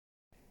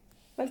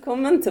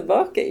Velkommen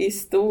tilbake i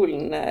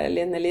stolen,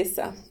 Linn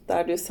Elise,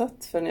 der du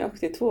satt for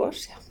nøyaktig 2 år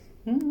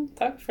siden.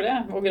 Takk for det,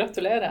 og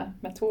gratulerer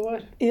med 2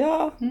 år.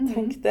 Ja,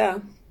 tenk det.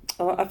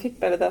 Og jeg fikk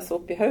bare det så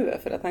opp i hodet,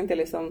 for jeg tenkte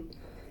liksom,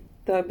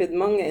 det har blitt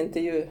mange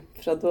intervju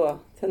fra da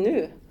til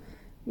nå.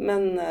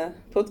 Men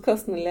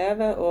podcasten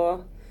lever,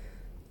 og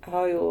jeg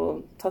har jo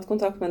tatt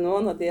kontakt med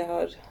noen av de jeg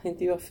har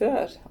intervjuet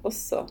før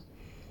også.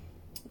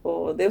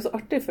 Og det er jo så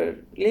artig, for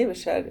livet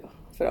skjer jo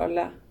for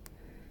alle.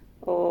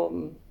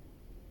 Og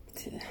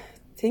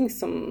ting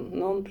som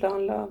noen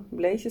planla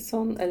ble ikke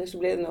sånn, eller så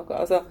ble det noe.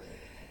 Altså,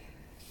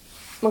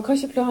 man kan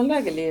ikke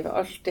planlegge livet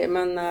alltid,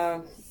 men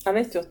jeg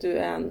vet jo at du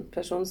er en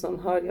person som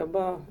har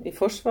jobbet i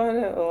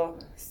Forsvaret og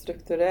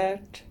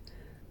strukturert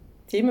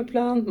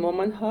timeplan må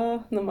man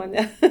ha når man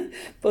er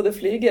både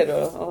flyger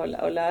og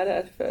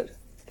lærer for.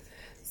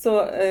 Så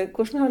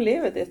hvordan har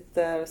livet ditt,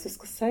 hvis du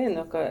skal si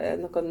noe,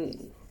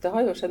 det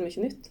har jo skjedd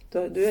mye nytt.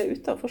 Du er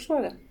ute av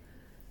Forsvaret.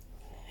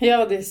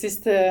 Ja, de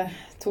siste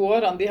 2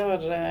 årene, de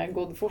har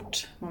gått fort.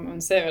 Man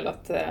ser vel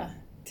at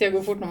tida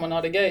går fort når man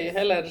har det gøy,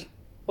 eller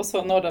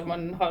også når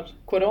man har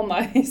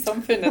korona i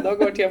samfunnet, da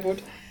går tida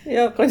fort.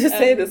 Ja, kan du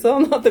si det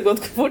sånn, at det har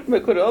gått fort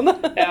med korona?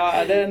 Ja,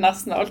 det er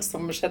nesten alt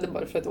som skjedde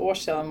bare for et år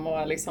siden, må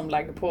jeg liksom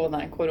legge på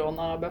den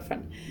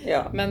koronabufferen.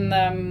 Ja. Men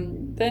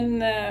den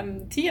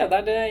tida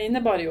der, det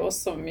innebar jo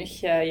også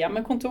mye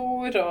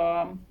hjemmekontor,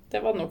 og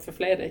det var nok for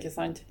flere, ikke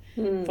sant?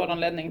 For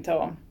anledning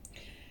til å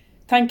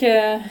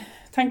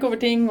tenke over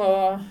ting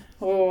og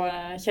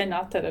kjenne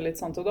etter det litt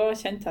sånt. Og da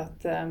kjente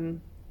jeg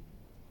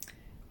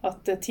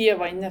at tida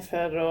var inne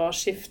for å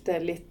skifte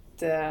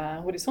litt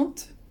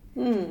horisont.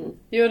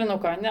 Gjøre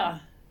noe annet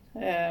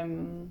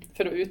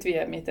for å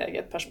utvide mitt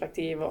eget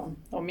perspektiv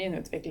og min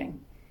utvikling.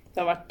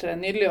 Det har vært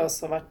nydelig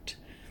også å vært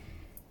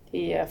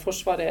i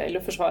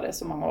Luftforsvaret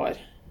så mange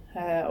år.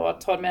 Og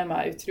jeg tar med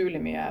meg utrolig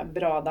mye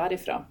bra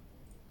derifra.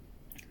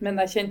 Men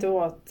jeg kjente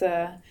også at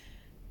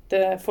det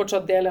er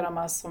fortsatt deler av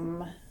meg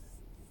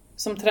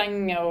som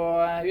trenger å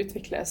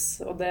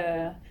utvikles, og det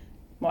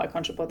må jeg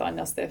kanskje på et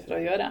annet sted for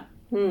å gjøre.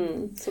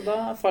 Så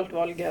da falt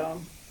valget å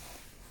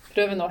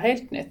prøve noe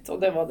helt nytt,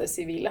 og det var det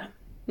sivile.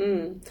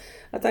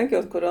 Jeg tenker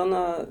jo at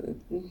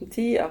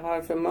koronatida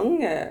har for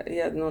mange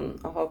gitt noen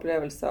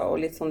aha-opplevelser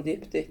og litt sånn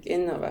dypdykk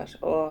innover,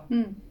 og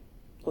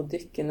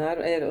dykke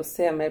og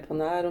se mer på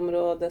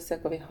nærområdet, se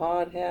hva vi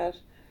har her,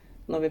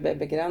 når vi ble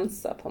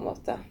begrenset på en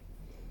måte.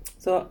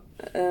 Så,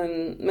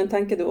 men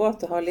tenker du også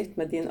at det har litt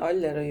med din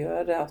alder å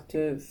gjøre,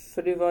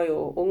 for du var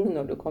jo ung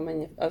når du kom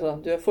inn altså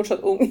du er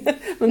fortsatt ung,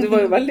 men du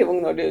var jo veldig ung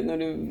når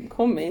du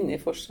kom inn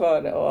i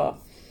Forsvaret,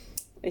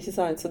 ikke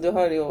sant? Så du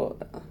har jo,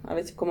 jeg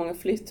vet ikke hvor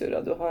mange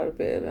flyturer du har,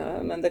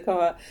 men det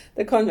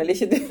kan vel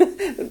ikke du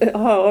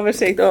ha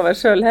oversikt over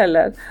selv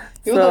heller.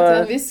 Jo da, til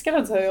en viss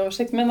grad har jeg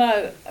oversikt, men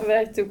jeg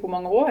vet jo hvor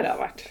mange år jeg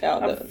har vært. Ja,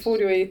 jeg for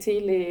jo i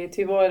tidlig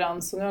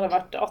 20-årene, så nå har jeg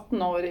vært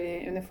 18 år i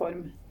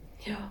uniform.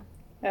 Ja,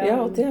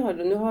 og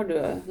nå har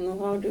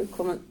du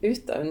kommet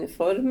ut av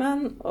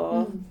uniformen,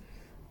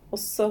 og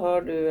så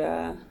har du,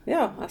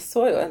 jeg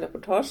så jo en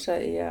reportasje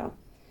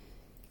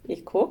i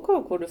KK,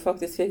 hvor du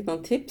faktisk fikk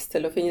noen tips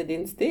til å finne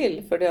din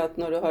stil, fordi at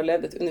når du har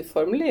levd et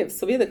uniformliv,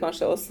 så blir det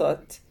kanskje også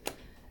at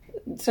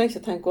du trenger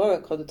ikke å tenke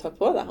over hva du tar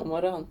på deg om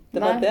morgenen. Det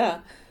var det.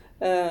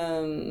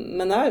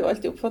 Men jeg har jo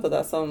alltid oppfattet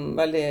deg som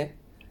veldig,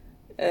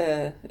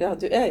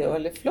 du er jo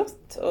veldig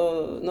flott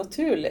og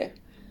naturlig.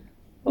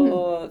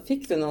 Og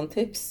fikk du noen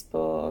tips på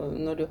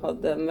når du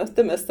hadde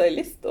møte med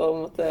stylist,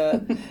 og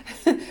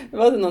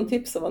var det noen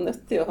tips som var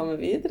nyttig å ha med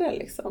videre,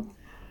 liksom?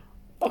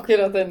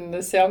 Akkurat den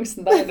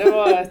seansen der, det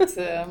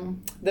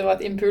var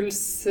et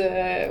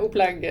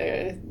impulsopplegg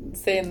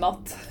sen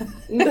natt.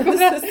 Jeg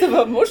synes det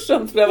var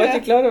morsomt, for jeg var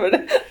ikke klar over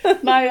det.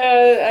 Nei,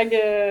 jeg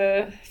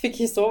fikk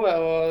ikke sove,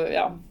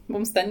 og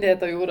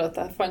omstendigheter gjorde at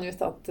jeg fant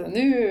ut at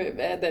nå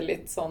er det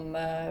litt sånn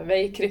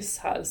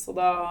veikryss her, så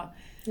da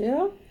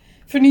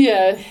fornye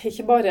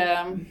ikke bare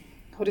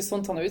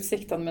horisontene og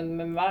utsiktene, men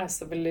med meg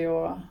så vil det jo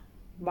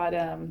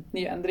være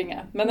nye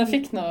endringer. Men jeg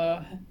fikk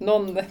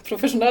noen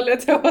profesjonelle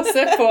til å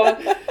se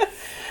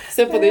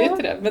på det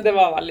ytre, men det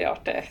var veldig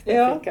artig.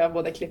 Da fikk jeg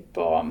både klipp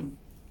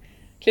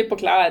og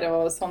klær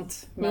og sånt,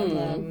 men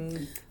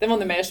det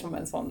var mer som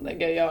en sånn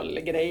gøyal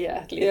greie,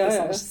 et lite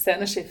sånn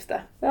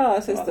sceneskifte. Ja,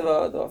 jeg synes det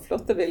var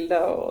flotte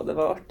bilder, og det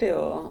var artig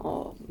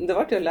å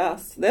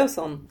lese.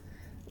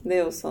 Det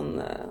er jo sånn,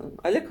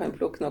 alle kan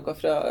plukke noe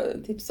fra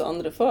tips og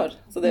andre får,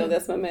 så det er jo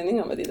det som er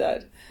meningen med de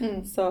der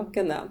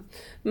sakene.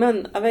 Men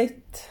jeg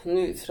vet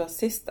nå, fra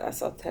sist jeg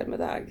satt her med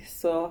deg,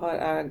 så har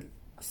jeg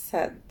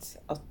sett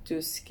at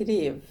du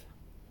skriver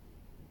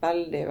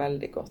veldig,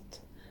 veldig godt.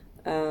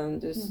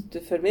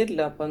 Du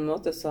formidler på en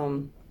måte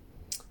som,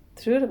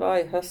 tror det var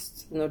i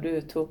høst, når du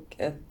tok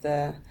et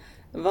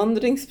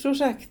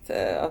vandringsprosjekt,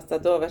 at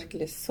jeg da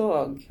virkelig så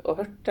og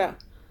hørte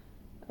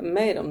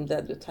mer om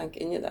det du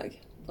tenker inni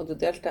deg. Og du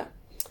delte.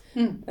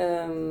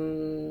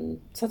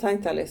 Så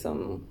tenkte jeg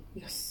liksom,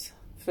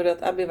 for at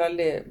jeg blir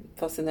veldig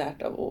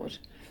fascinert av ord.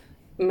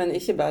 Men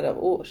ikke bare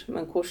av ord,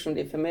 men hvordan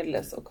de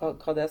formidles, og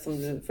hva det er som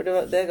du... For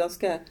det er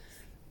ganske...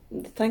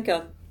 Jeg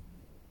tenker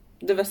at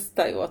det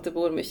visste jeg jo at det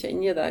bor mye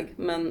inni deg,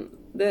 men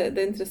det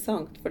er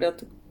interessant, for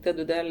det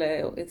du deler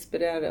er å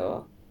inspirere, og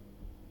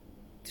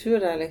tror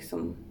jeg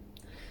liksom,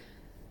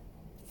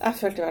 jeg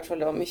følte i hvert fall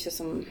det var mye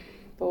som,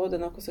 både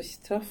noe som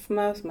ikke traff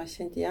meg, som jeg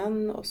kjente igjen,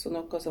 og så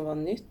noe som var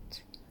nytt,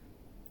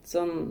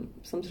 som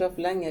traff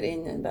lenger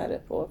inn enn bare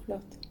på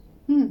overflat.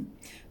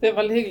 Det er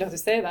veldig hyggelig at du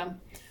sier det.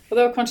 Og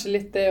det var kanskje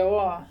litt det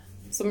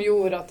også som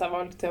gjorde at jeg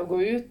valgte å gå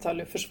ut av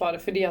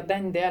Luftforsvaret, fordi at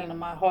den delen av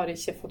meg har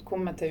ikke fått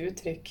komme til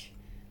uttrykk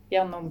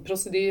gjennom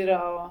prosedyrer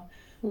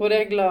og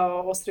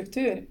regler og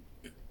struktur.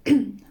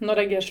 Når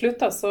jeg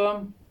sluttet,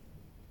 så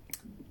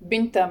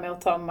begynte jeg med å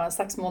ta meg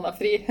 6 måneder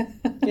fri.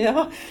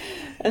 Ja,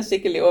 en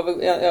skikkelig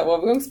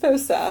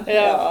overgangspause.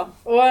 Ja.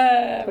 Og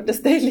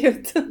hørtes deilig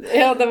ut.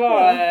 Ja, det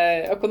var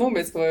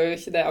økonomisk var jo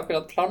ikke det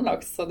akkurat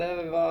planlagt, så det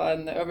var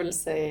en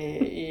øvelse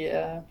i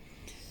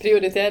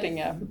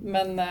prioriteringer.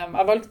 Men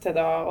jeg valgte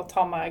da å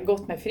ta meg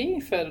godt med fri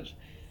for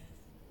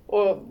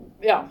å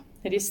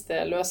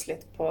riste løs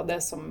litt på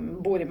det som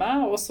bor i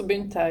meg, og så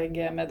begynte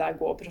jeg med det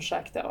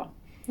gå-prosjektet.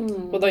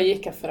 Og da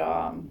gikk jeg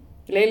fra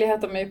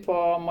leiligheten min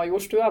på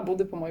Majorstua, jeg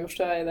bodde på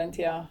Majorstua i den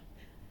tiden,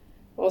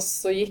 og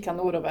så gikk jeg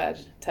nordover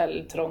til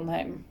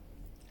Trondheim.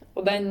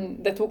 Og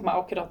det tok meg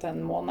akkurat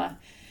en måned.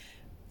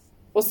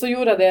 Og så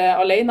gjorde jeg det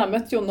alene, jeg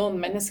møtte jo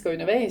noen mennesker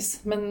underveis,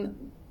 men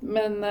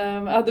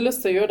jeg hadde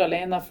lyst til å gjøre det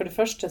alene. For det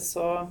første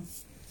så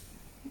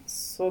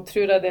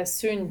tror jeg det er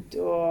sunt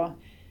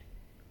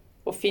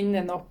å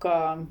finne noe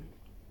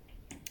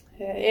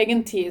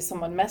egentid som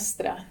man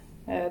mestrer.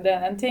 Det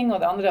er en ting, og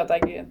det andre er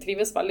at jeg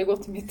trives veldig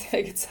godt i mitt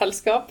eget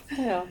selskap.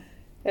 Ja.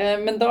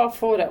 Men da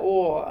får jeg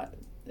også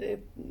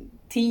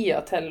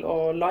tida til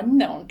å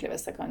lande ordentlig,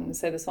 hvis jeg kan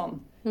si det sånn.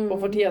 Og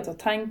får tida til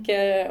å tenke,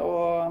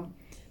 og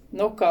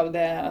noe av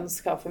det jeg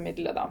ønsker å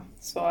formidle da.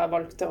 Så jeg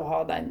valgte å ha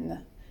den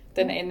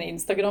ene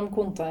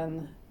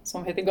Instagram-kontoen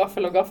som heter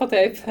Gaffel og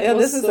Gaffateip. Ja,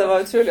 det synes jeg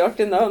var utrolig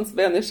artig navn, så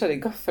ble jeg nysgjerrig,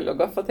 Gaffel og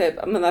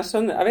Gaffateip. Men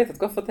jeg vet at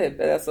Gaffateip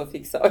er det som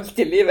fikser alt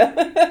i livet.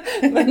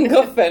 Men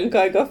gaffelen,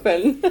 hva er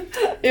gaffelen?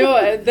 Jo,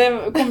 det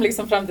kom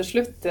liksom frem til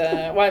slutt,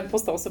 og jeg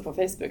postet også på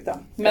Facebook da.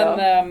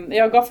 Men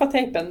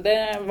Gaffateipen,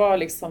 det var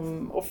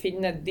liksom å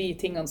finne de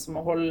tingene som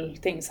må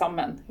holde ting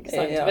sammen. Ikke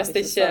sant? Ja, hvis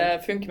det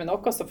ikke funker med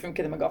noe, så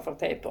funker det med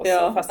gaffateip, og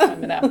så fester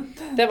man med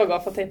det. Det var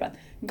Gaffateipen.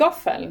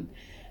 Gaffelen,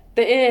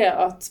 det er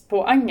at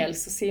på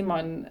engelsk så sier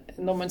man,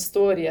 når man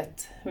står i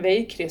et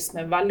veikryss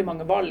med veldig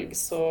mange valg,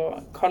 så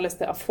kalles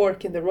det a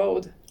fork in the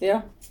road. Ja,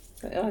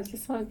 ikke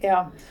sant.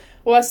 Ja,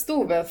 og jeg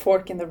sto ved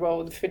fork in the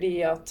road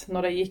fordi at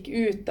når jeg gikk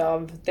ut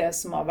av det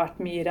som har vært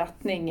min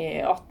retning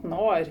i 18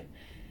 år,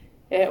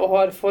 og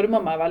har formet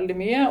meg veldig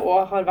mye,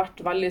 og har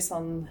vært veldig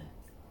sånn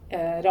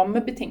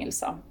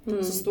rammebetingelser,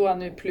 så sto jeg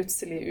nå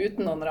plutselig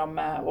uten noen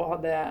ramme, og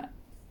hadde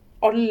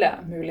alle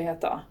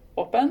muligheter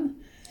åpen.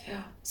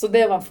 Ja. Så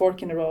det var en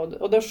fork in the road.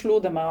 Og da slo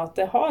det meg at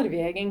det har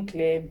vi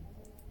egentlig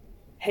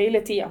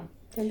hele tiden.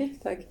 Det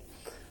likte jeg.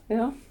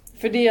 Ja.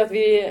 Fordi at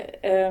vi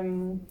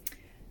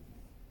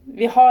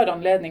har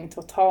anledning til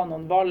å ta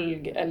noen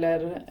valg,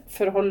 eller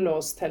forholde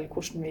oss til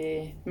hvordan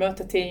vi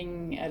møter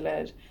ting,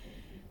 eller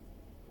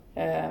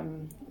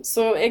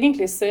så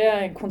egentlig så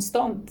er jeg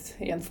konstant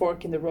i en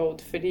fork in the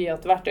road, fordi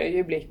at hvert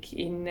øyeblikk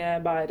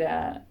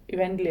innebærer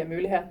uendelige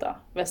muligheter,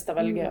 hvis jeg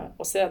velger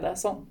å se det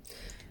sånn.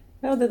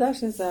 Ja, det der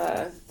synes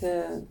jeg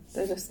det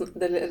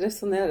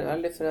resonerer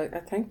veldig, for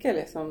jeg tenker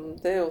liksom,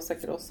 det er jo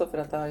sikkert også for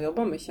at jeg har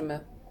jobbet mye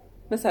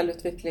med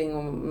selvutvikling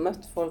og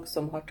møtt folk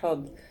som har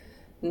tatt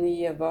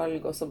nye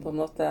valg, og som på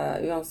en måte,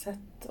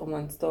 uansett om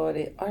man står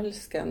i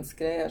alskens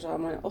greier, så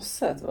har man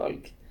også et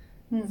valg.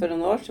 For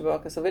noen år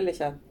tilbake så ville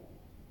ikke jeg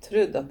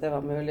trodd at det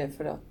var mulig,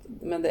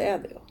 men det er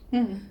det jo.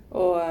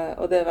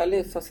 Og det er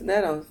veldig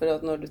fascinerende, for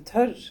at når du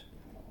tør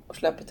å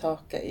slippe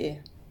taket i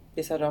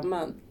disse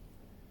rammene,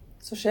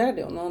 så skjer det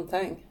jo noen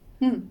ting.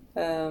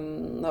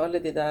 Alle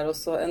de der, og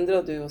så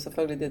endrer du jo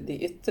selvfølgelig de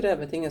ytre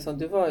betingelsene.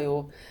 Du var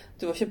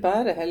ikke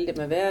bare heldig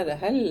med været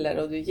heller,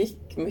 og du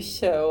gikk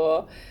mye,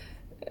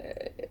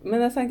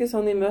 men jeg tenker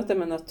sånn i møte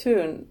med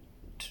naturen,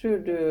 tror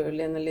du,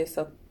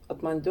 Line-Lise, at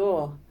man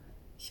da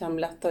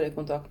kommer lettere i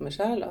kontakt med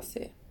sjela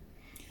si?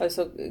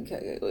 Altså,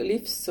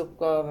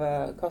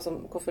 livsoppgave,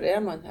 hvorfor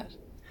er man her?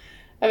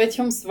 Jeg vet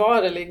ikke om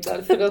svaret ligger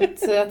der, for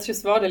jeg tror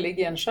svaret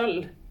ligger i en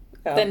selv,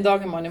 den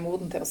dagen man er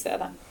moden til å se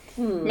det.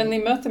 Men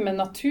i møte med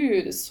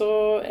natur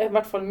så er i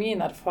hvert fall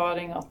min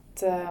erfaring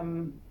at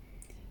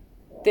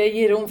det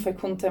gir rom for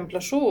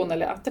kontemplasjon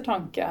eller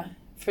ettertanke,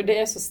 for det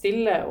er så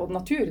stille, og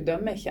natur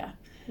dømmer ikke.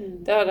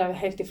 Det har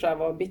jeg helt ifra jeg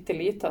var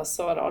bittelita,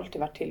 så har jeg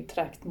alltid vært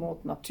tiltrekt mot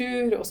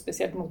natur, og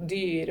spesielt mot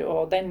dyr,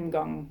 og den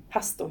gang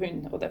hest og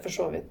hund, og det er for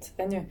så vidt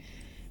ennå.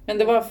 Men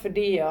det var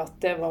fordi at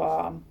det var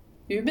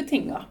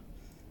ubetinget.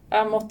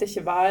 Jeg måtte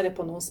ikke være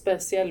på noen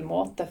spesiell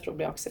måte for å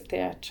bli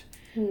akseptert.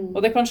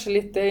 Og det er kanskje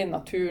litt det i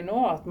naturen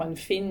også, at man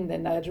finner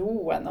den der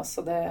roen.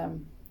 Altså det er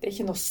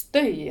ikke noe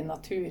støy i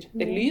natur.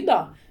 Det er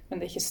lyder, men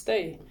det er ikke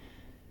støy.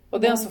 Og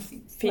det er altså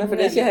for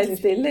det er ikke helt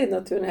stille i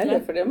naturen heller,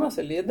 for det er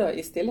masse lyder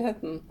i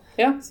stillheten,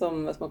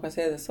 hvis man kan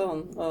si det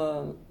sånn.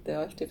 Og det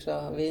er alltid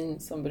fra vind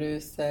som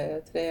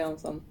bruser,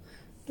 trærne som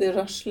Det er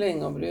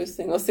rasling og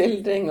brusing og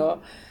sildring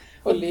og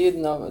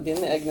lyden av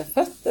dine egne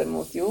føtter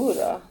mot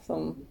jorda.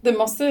 Det er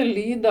masse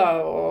lyder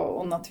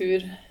og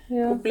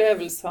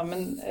naturopplevelser,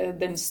 men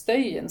den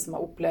støyen som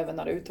jeg opplever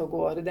når jeg er ute og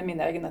går, det er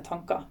mine egne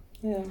tanker.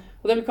 Ja.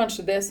 Og det er vel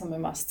kanskje det som er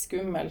mest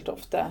skummelt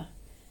ofte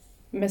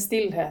med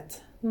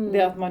stillhet,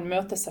 det at man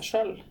møter seg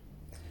selv.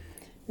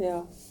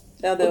 Ja,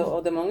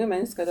 og det er mange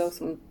mennesker da,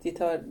 som de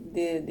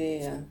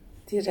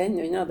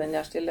renner unna den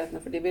der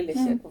stillheten, for de vil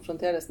ikke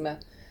konfronteres med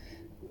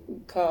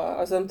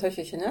altså de tør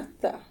ikke kjenne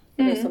etter.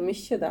 For det er så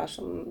mye der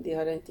som de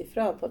har rent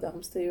ifra på det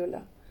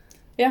hamsterhjulet.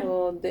 Ja.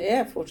 Og det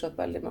er fortsatt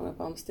veldig mange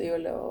på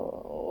hamsterhjulet,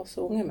 og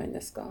også unge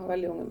mennesker,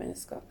 veldig unge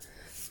mennesker.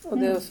 Og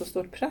det er jo så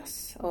stort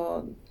press,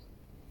 og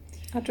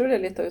jeg tror det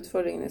er litt av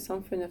utfordringen i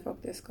samfunnet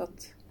faktisk, at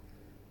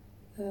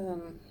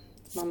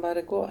man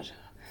bare går.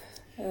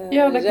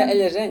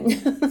 Eller renner.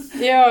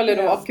 Ja,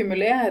 eller å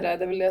akkumulere,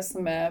 det er vel det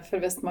som er, for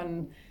hvis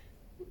man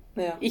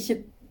ikke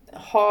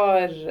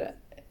har,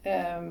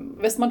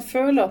 hvis man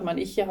føler at man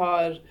ikke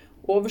har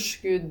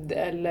overskudd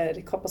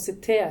eller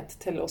kapasitet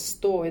til å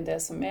stå i det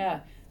som er,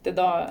 det er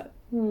da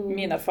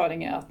min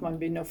erfaring er at man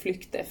begynner å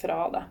flykte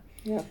fra det.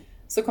 Ja.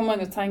 Så kan man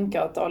jo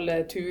tenke at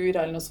alle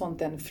turer eller noe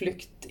sånt er en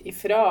flukt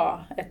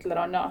ifra et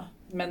eller annet,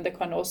 men det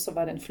kan også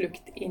være en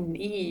flukt inn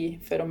i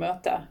for å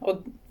møte.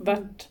 Og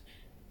hvert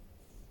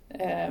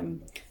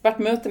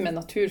møte med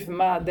natur for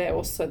meg, det er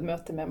også et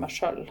møte med meg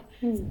selv.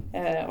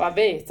 Og jeg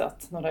vet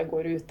at når jeg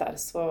går ut der,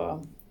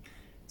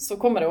 så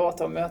kommer jeg også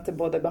til å møte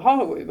både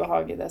behag og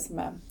ubehag i det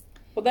som er.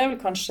 Og det er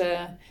vel kanskje,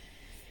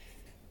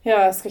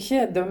 jeg skal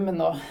ikke dømme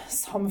noe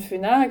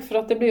samfunn, for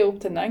at det blir opp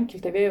til den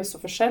enkelte, vi er jo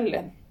så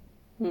forskjellige.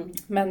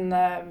 Men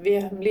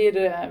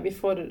vi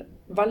får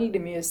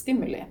veldig mye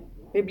stimuli.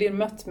 Vi blir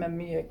møtt med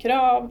mye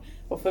krav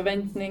og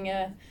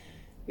forventninger.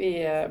 Vi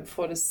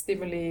får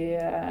stimuli,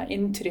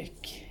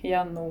 inntrykk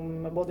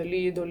gjennom både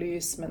lyd og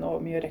lys, men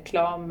også mye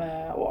reklame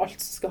og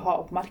alt som skal ha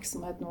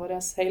oppmerksomheten vår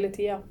hele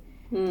tiden.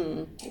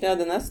 Ja,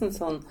 det er nesten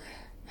sånn.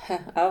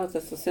 Av og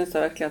til så synes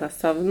jeg virkelig at jeg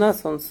savner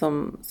sånn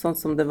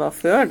som det var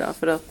før da,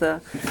 for at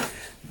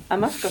jeg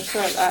merker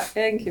selv, jeg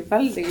er egentlig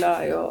veldig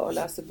glad i å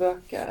lese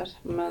bøker,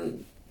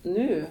 men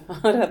nå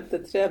har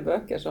jeg 3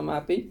 bøker som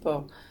jeg begynner på,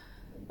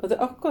 og det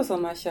er akkurat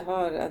som jeg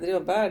driver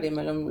og bærer de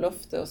mellom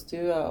loftet og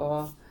stua, og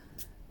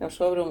jeg har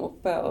soverom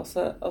oppe, og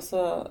så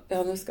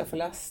nå skal jeg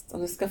få lest,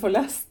 og nå skal jeg få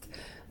lest.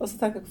 Og så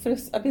tenker jeg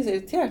blir så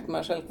irritert på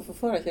meg selv, hvorfor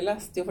får jeg ikke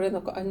lest? Jo, for det er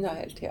noe annet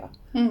hele tiden,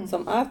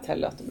 som jeg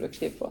tillater å bruke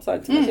tid på. Så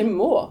jeg ikke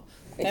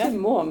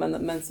må,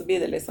 men så blir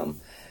det liksom,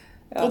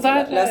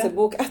 lese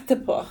bok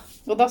etterpå.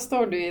 Og da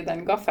står du i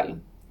den gaffelen.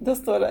 Da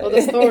står jeg. Og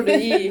da står du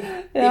i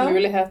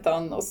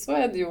mulighetene, og så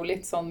er det jo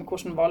litt sånn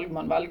hvordan valg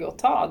man velger å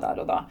ta der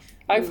og da.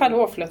 Jeg er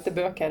ferdig å flytte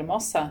bøker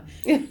masse.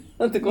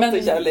 Det går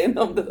ikke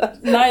alene om det der.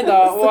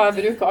 Neida, og jeg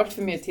bruker alt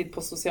for mye tid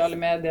på sosiale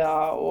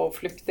medier og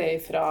flykte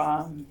fra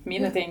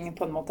mine ting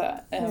på en måte.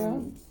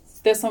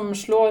 Det som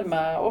slår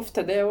meg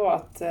ofte, det er jo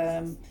at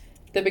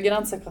det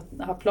begrenser hva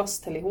jeg har plass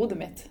til i hodet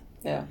mitt.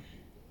 Ja.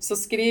 Så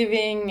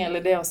skriving,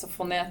 eller det å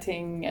få ned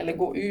ting, eller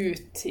gå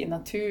ut i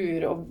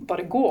natur og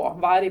bare gå,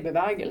 være i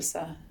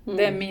bevegelse,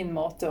 det er min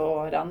måte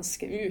å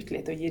renske ut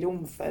litt og gi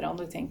rom for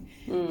andre ting.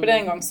 For det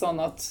er en gang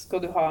sånn at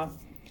skal du ha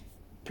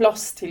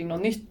plass til noe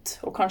nytt,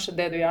 og kanskje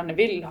det du gjerne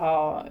vil ha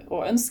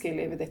og ønske i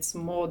livet ditt,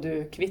 så må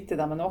du kvitte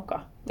deg med noe.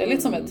 Det er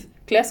litt som et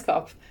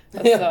klesskap.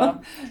 Altså,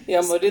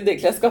 må rydde i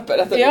klesskapet,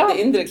 rett og slett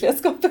det indre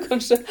klesskapet,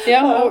 kanskje.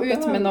 Ja, og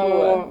ut med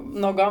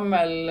noe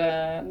gammel.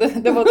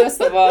 Det var det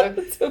som var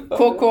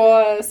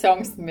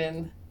KK-seansen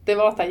min. Det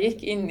var at jeg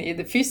gikk inn i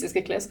det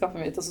fysiske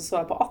klesskapet mitt, og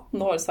så jeg på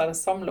 18 år så har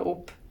jeg samlet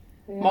opp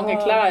mange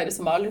klær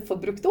som jeg aldri har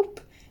fått brukt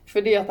opp,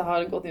 fordi at jeg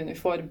har gått i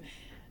uniform.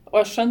 Og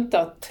jeg skjønte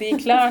at de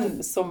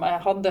klærne som jeg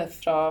hadde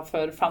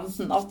for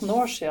 15-18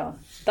 år siden,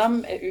 de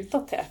er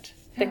utdatert.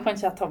 Det kan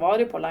ikke jeg ta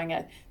vare på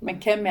lenger. Men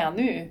hvem er jeg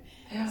nå?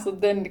 Ja. Så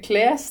den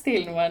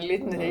klesstilen var en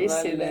liten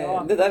reise i det.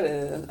 Det der,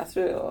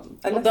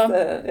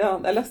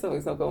 jeg leste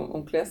faktisk noe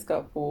om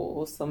klesskap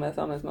hos som er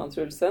sammen med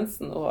Truls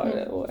Svendsen, og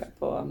er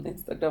på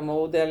Instagram,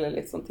 og hun deler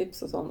litt sånn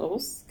tips og sånn, og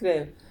hun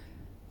skrev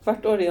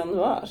hvert år i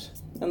januar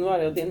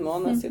er jo din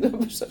måned, sier du.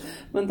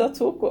 Men da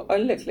tok hun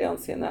alle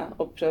klærne sine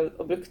og prøvde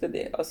og brukte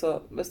de.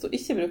 Altså, hvis hun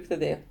ikke brukte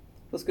de,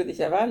 så skulle de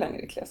ikke være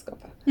lenger i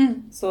klesskapet.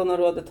 Så når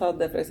hun hadde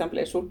tatt det, for eksempel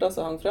i skjorta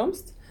som hang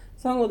fremst,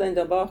 så hang hun den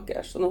da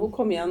bakerst. Så når hun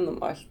kom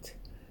gjennom alt,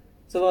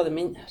 så var det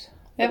mindre.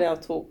 For det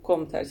at hun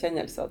kom til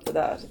erkjennelser til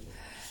der.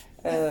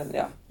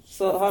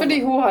 Fordi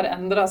hun har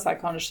endret seg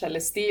kanskje, eller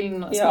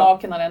stilen,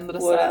 smaken har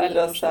endret seg. Hun har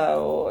endret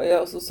seg,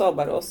 og så sa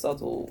bare også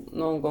at hun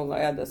noen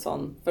ganger er det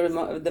sånn. For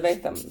det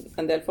vet de,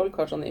 en del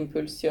folk har sånn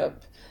impulskjøp.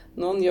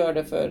 Noen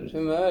gjør det for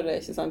humøret,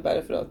 ikke sant,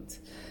 bare for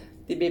at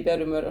de blir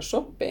bedre humør av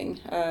shopping.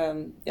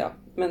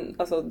 Men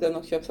altså, det er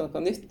nok kjøpt seg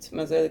noe nytt,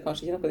 men så er det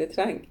kanskje ikke noe de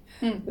trenger.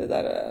 Det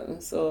der,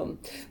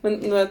 men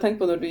når jeg tenker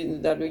på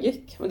der du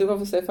gikk, men du kan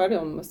få se ferdig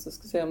om, hvis du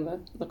skal se om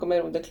det, noe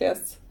mer om det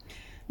kles.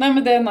 Nei,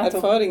 men det er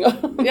nettopp erfaringer.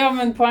 Ja,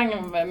 men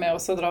poenget med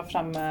å dra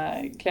frem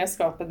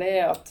klesskapet, det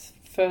er at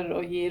for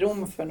å gi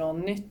rom for noe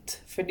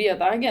nytt. Fordi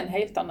at jeg en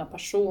helt annen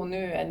person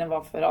nå enn jeg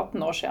var for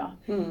 18 år siden.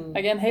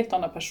 Jeg en helt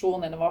annen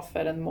person enn jeg var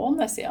for en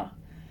måned siden.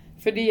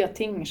 Fordi at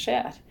ting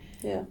skjer.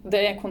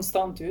 Det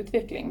konstant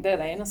utvikling. Det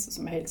det eneste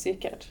som helt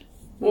sikkert.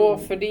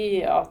 Og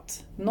fordi at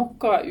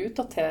noe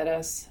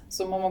utdateres,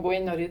 så må man gå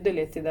inn og rydde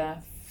litt i det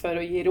for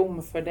å gi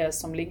rom for det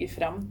som ligger i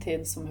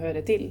fremtid, som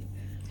hører til.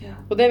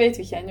 Og det vet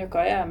vi ikke ennå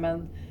hva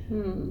men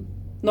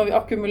når vi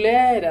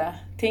akkumulerer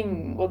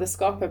ting, og det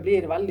skapet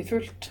blir veldig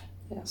fullt,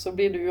 så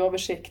blir det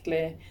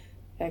uoversiktlig,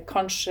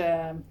 kanskje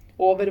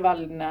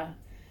overveldende.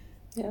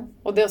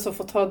 Og det å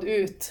få tatt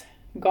ut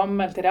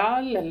gammelt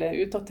reell eller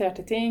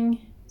utdaterte ting,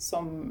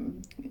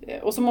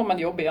 og så må man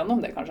jobbe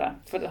gjennom det kanskje.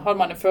 For har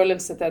man en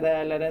følelse til det,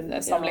 eller en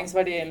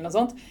samlingsverdi eller noe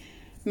sånt,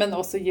 men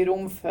også gi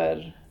rom for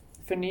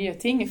nye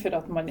ting, for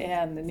at man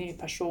en ny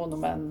person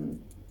om en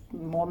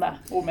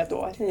måned, om et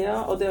år. Ja,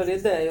 og det å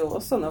rydde jo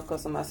også noe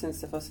som jeg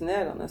synes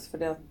fascinerende,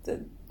 fordi at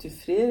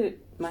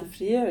man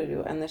frigjør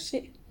jo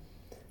energi.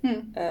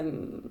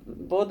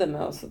 Både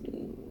med å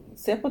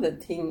se på det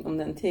om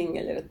det en ting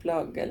eller et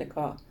plagg eller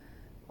hva,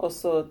 og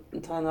så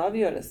ta en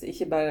avgjørelse,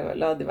 ikke bare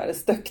la de være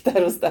støkk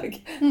der hos deg,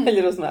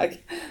 eller hos meg.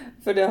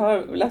 For det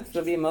har lett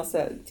for å bli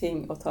masse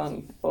ting og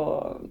tang,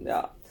 og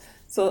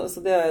så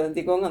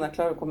de gangene jeg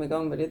klarer å komme i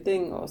gang med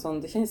rydding, og sånn,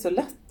 det kjennes så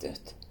lett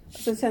ut.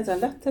 Altså, det kjennes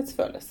en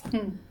letthetsfølelse.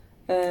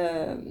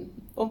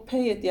 Og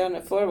pay it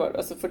gjerne forward,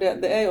 altså, for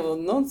det jo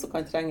noen som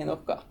kan trenge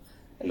noe.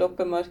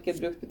 Loppemarked,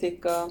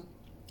 bruktbutikker,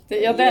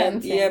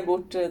 gi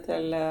bort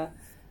til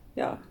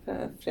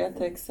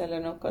Fretex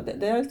eller noe.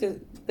 Det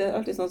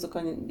alltid noen som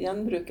kan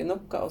gjenbruke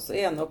noe, og så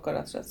noe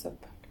rett og slett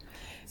søppel.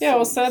 Ja,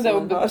 og så det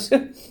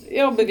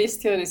å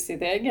bevisstgjøre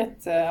sitt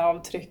eget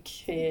avtrykk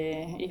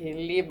i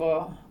liv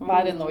og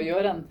være noe å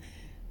gjøre.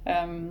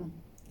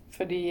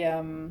 Fordi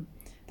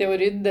det å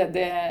rydde,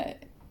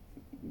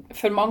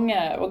 for mange,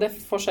 og det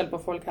forskjell på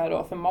folk her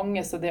også, for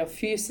mange så det å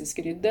fysisk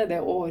rydde,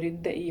 det å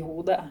rydde i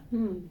hodet.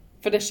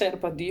 For det skjer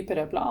på et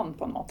dypere plan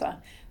på en måte.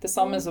 Det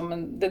samme som,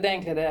 det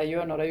egentlig det jeg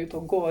gjør når jeg ute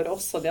og går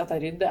også, det at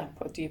jeg rydder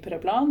på et dypere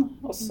plan,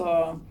 og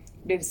så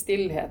blir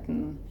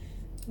stillheten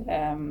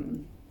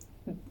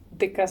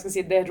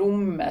det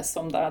rommet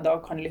som da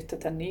kan lytte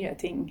til nye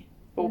ting,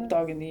 og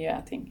oppdage nye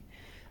ting.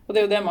 Og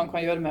det jo det man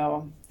kan gjøre med å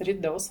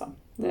rydde også.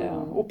 Det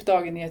å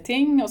oppdage nye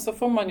ting, og så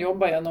får man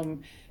jobbe gjennom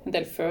en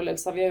del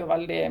følelser. Vi jo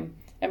veldig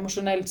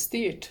emosjonelt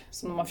styrt,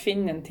 så når man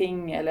finner en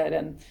ting, eller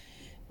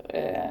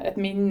et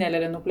minne,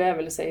 eller en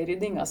opplevelse i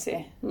ryddinga si,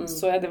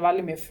 så det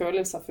veldig mye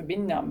følelser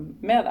forbindet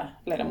med det,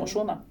 eller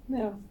emosjoner.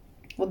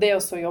 Og det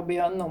også å jobbe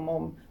gjennom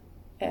om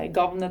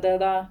gavner det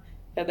deg,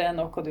 det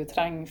noe du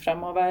trenger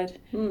fremover?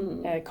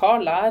 Hva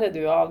lærer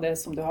du av det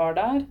som du har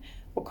der?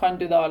 Og kan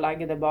du da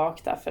legge det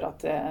bak deg for at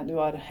du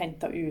har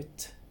hentet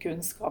ut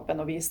kunnskapen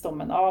og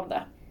visdommen av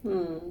det?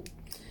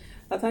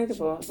 Jeg tenker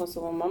på, sånn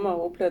som mamma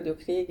opplevde jo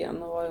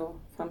krigen, hun var jo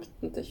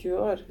 15-20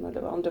 år når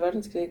det var andre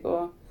verdenskrig,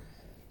 og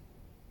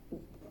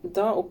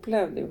da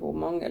opplevde hun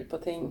mangel på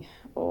ting,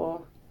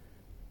 og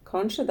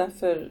kanskje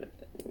derfor,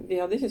 vi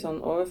hadde ikke sånn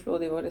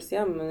overflod i vårt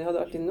hjem, men vi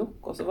hadde alltid nok,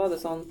 og så var det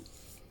sånn,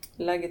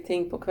 legge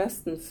ting på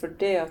kvesten, for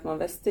det at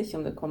man visste ikke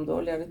om det kom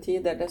dårligere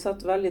tider. Det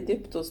satt veldig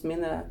dypt hos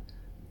mine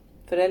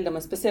foreldre,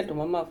 men spesielt om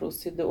mamma, for hun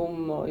sydde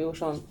om og gjorde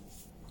sånn.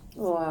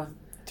 Og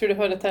jeg tror det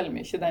hører til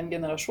mye den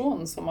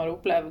generasjonen som har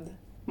opplevd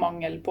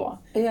mangel på.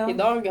 I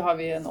dag har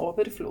vi en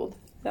overflod.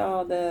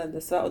 Ja,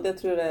 dessverre, og det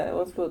tror jeg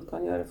overflod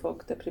kan gjøre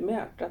folk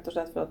deprimert, rett og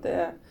slett for at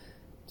det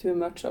too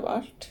much av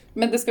alt.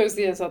 Men det skal jo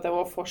sies at det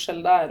var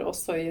forskjell der,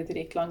 også i et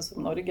rikt land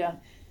som Norge,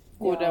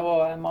 hvor det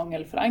var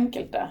mangel for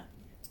enkelte.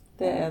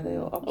 Det det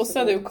jo absolutt. Og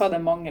så det jo hva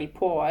det mangel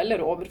på,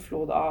 eller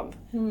overflod av.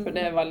 For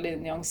det veldig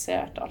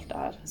nyansert alt det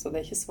her, så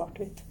det ikke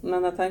svart-hvitt.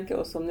 Men jeg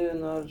tenker også nå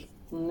når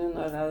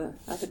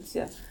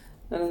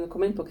jeg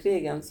kom inn på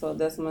krigen, så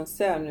det som man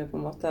ser nå på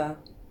en måte,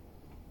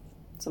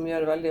 som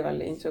gjør veldig,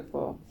 veldig inntrykk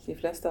på de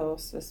fleste av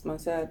oss, hvis man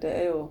ser, det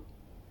jo,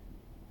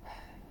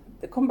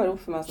 det kommer bare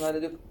opp for meg sånn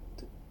der,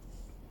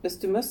 hvis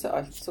du møsser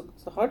alt,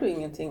 så har du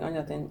ingenting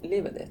annet enn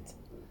livet ditt.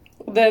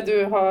 Og det du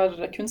har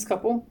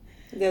kunnskap om.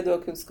 Det du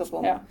har kunnskap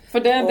om. Ja,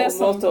 for det og det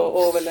som... måte å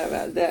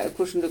overleve. Det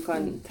hvordan du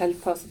kan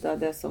tilpasse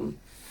deg det som...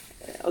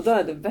 Og da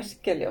det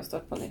virkelig å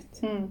starte på nytt.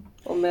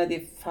 Og med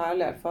de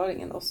fæle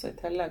erfaringene også i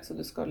tillegg, så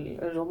du skal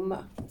romme.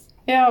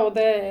 Ja, og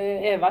det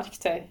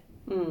verktøy.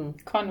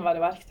 Kan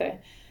være verktøy.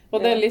 Og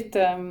det litt...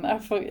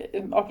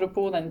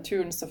 apropos den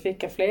turen, så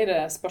fikk jeg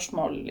flere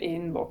spørsmål i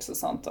innboks og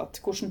sånt.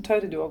 At hvordan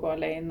tør du å gå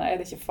alene?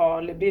 Det ikke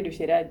farlig? Blir du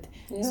ikke redd?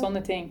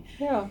 Sånne ting.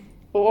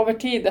 Og over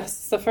tid,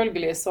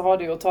 selvfølgelig, så har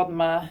du jo tatt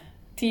med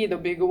tid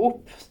å bygge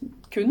opp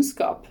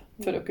kunnskap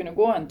for å kunne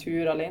gå en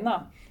tur alene.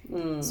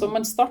 Så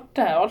man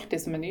starter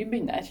alltid som en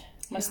nybegynner.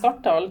 Man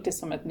starter alltid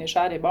som et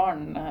nysgjerrig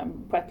barn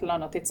på et eller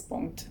annet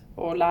tidspunkt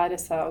og lærer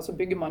seg, og så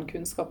bygger man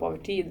kunnskap over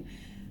tid.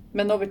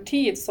 Men over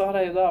tid så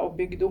har jeg jo da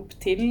bygd opp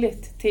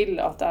tillit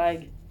til at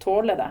jeg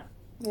tåler det.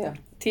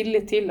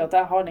 Tillit til at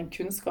jeg har den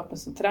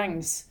kunnskapen som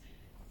trengs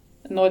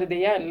når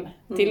det gjelder.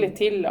 Tillit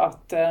til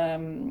at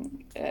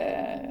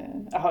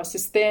jeg har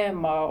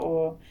systemer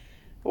og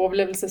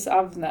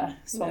overlevelsesevne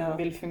som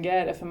vil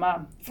fungere for meg.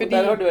 Fordi, og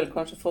der har du vel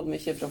kanskje fått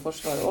mye fra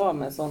Forsvaret også,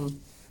 med sånn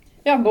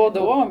ja, både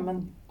også,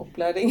 men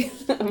opplæring.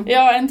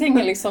 Ja, en ting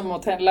liksom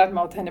å lære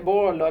meg å tenne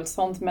bål og alt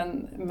sånt,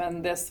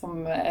 men det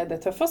som det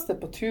tøffeste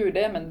på tur,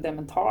 det det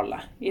mentale.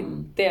 I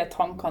det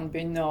tankene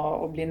begynner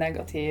å bli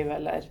negative,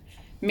 eller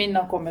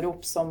minner kommer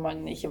opp som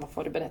man ikke var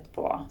forberedt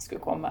på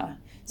skulle komme,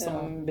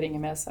 som bringer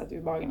med seg et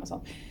ubehag og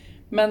sånt.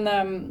 Men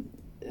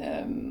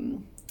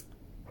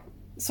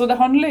så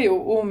det handler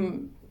jo om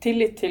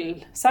tillit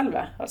til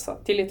selve, altså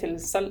tillit til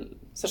seg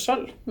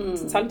selv.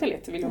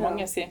 Selvtillit, vil jo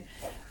mange si.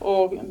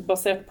 Og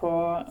basert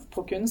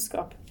på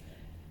kunnskap.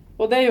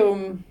 Og det jo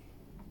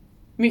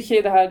mye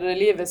i det her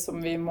livet som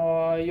vi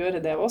må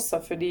gjøre det også,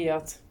 fordi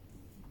at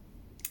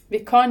vi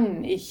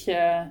kan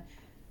ikke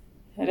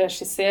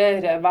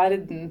regissere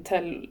verden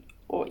til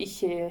å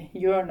ikke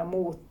gjøre noe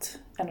mot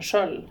en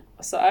selv.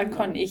 Altså, jeg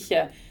kan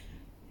ikke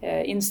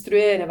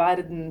instruere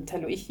verden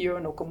til å ikke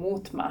gjøre noe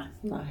mot meg.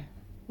 Nei.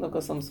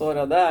 Noe som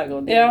sårer deg,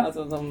 og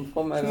altså, som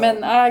kommer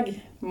Men jeg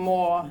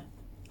må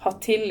ha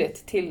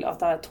tillit til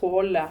at jeg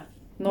tåler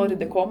når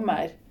det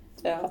kommer.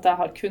 At jeg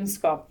har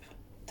kunnskap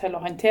til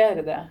å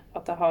håndtere det.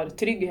 At jeg har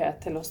trygghet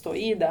til å stå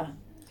i det.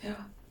 Ja,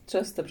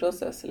 trust the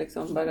process,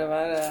 liksom. Bare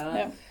være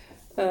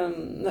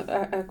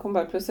jeg kom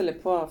bare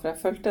plutselig på, for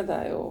jeg følte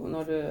deg jo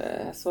når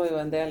jeg så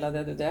jo en del av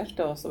det du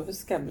delte, og så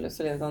husker jeg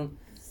plutselig sånn,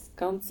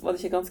 var det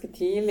ikke ganske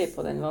tidlig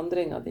på den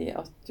vandringen di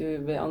at du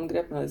ble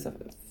angrepet av disse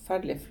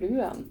forferdelige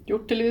fluen?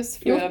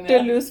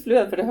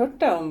 Hjortelusfluen, for det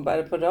hørte jeg om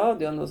bare på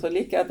radioen, og så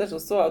like etter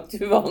så at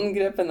du var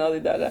angrepet av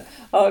de der.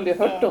 Jeg har aldri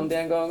hørt om det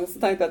en gang, så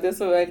tenkte jeg at det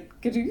så helt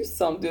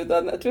grusomt ut.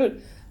 Jeg tror,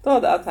 da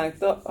hadde jeg tenkt,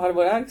 da har det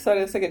vært jeg, så har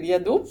jeg sikkert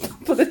gitt opp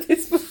på det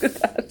tidspunktet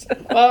der.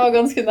 Jeg var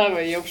ganske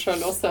nærmere å gi opp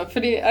selv også,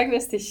 fordi jeg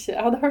visste ikke,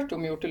 jeg hadde hørt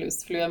om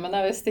hjortelusfluen, men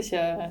jeg visste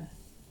ikke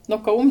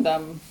noe om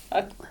dem.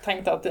 Jeg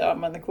tenkte at,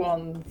 men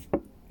hvordan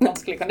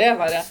vanskelig kan det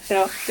være?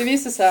 Ja. Det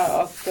viser seg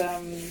at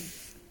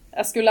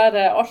jeg skulle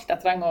lære alt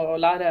jeg trenger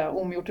å lære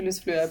om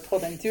hjortelusflue på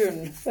den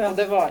turen, og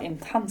det var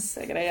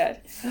intense greier.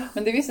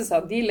 Men det viser seg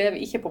at de lever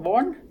ikke på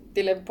våren,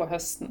 de lever på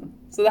høsten.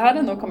 Så det her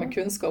er noe med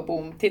kunnskap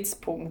om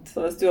tidspunkt.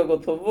 Så hvis du har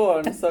gått på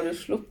våren, så har du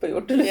sluppet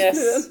hjortelusfluen?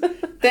 Yes,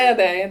 det er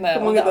det ene.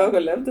 Hvor mange dager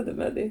levde du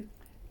med de?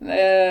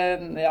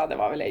 Ja, det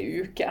var vel en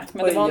uke.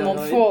 Men det var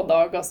noen få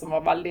dager som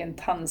var veldig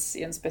intens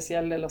i en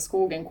spesiell del av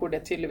skogen, hvor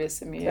det tydeligvis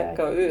er mye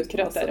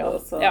krøtter.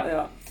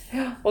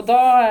 Og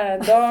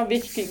da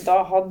virkelig, da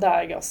hadde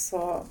jeg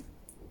altså...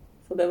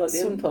 Så det var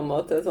din på en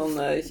måte sånn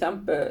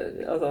kjempe,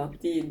 altså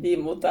de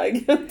mot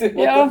deg?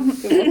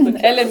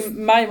 Eller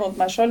meg mot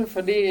meg selv,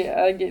 fordi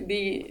de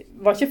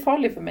var ikke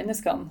farlige for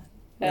menneskene.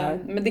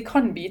 Men de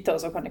kan bite, og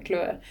så kan de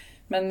klø.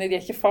 Men de er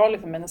ikke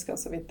farlige for mennesker,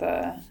 så vidt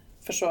jeg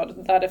forstår.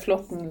 Der er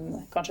flåtten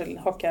kanskje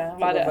hakket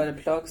verre. Det var bare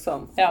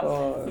plagsom. Ja,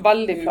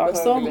 veldig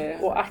plagsom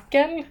og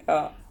ekkel.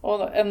 Ja.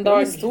 Og en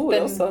dag... De er store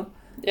også.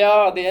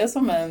 Ja, de er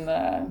som en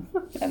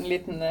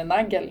liten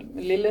negl,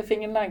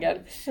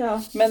 lillefingernegl. Ja.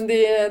 Men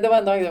det var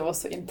en dag det var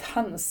så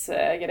intense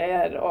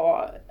greier,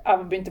 og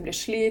jeg begynte å bli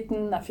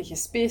sliten, jeg fikk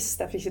ikke spist,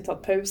 jeg fikk ikke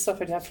tatt pauser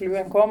før de her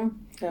fluen kom,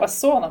 og jeg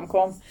så dem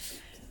kom.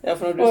 Ja,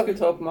 for når du skulle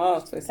ta opp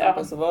mat, for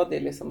eksempel, så var de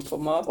liksom på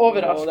maten.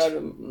 Overalt.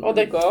 Og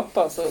der du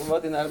gapet, så var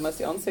de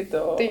nærmest i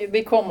ansiktet. Og...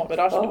 De kom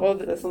overalt. Og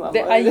det er sånn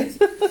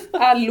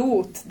jeg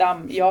lot dem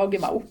jage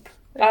meg opp.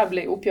 Jeg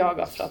ble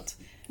oppjaget for at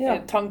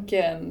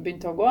tanken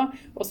begynte å gå,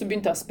 og så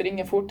begynte jeg å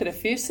springe fortere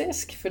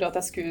fysisk, for at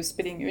jeg skulle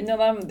springe unna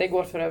dem. Det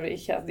går for øvrig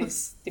ikke,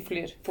 de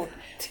flyr fort.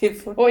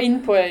 Og inn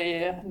på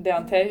en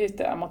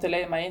DNT-hytte, jeg måtte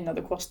leie meg inn, og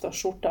det kostet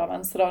skjorta av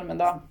venstrearmen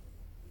da.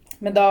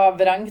 Men da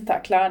vrengte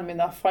jeg klærne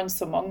mine, jeg fant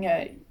så mange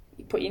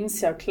på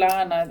innsida av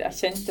klærne, jeg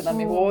kjente dem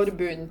i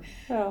hårbunnen,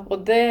 og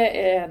det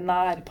er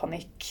nær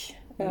panikk.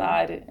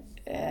 Nær...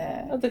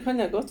 Ja, det kan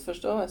jeg godt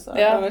forstå, altså.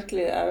 Jeg vet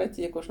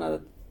ikke hvordan jeg...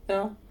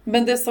 Ja.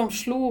 Men det som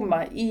slo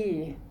meg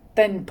i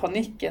den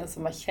panikken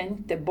som jeg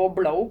kjente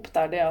bobla opp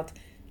der, det er at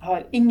jeg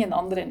har ingen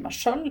andre enn meg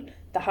selv,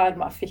 det her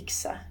må jeg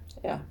fikse.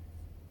 Ja.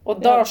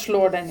 Og da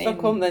slår den inn. Så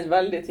kom den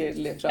veldig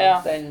tydelig fra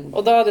den.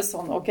 Og da er det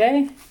sånn,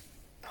 ok,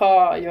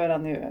 hva gjør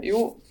jeg nå?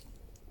 Jo,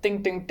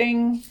 ding, ding,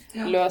 ding,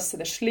 løse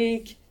det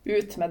slik,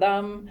 ut med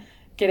dem,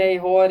 grei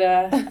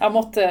håret. Jeg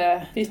måtte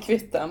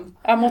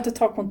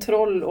ta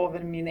kontroll over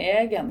min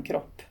egen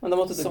kropp. Men da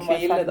måtte du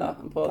hvile da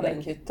på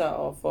den hytta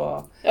og få...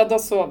 Ja, da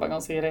sov jeg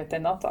ganske greit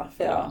den natta.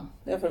 For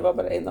det var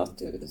bare en natt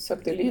du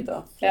søkte lyd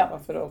da,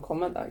 for å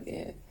komme deg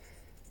i...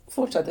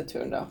 Fortsette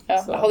turen da.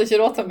 Ja, jeg hadde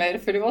ikke råd til mer,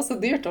 for det var så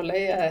dyrt å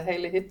leie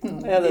hele hytten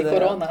i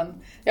koronaen.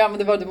 Ja,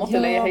 men du måtte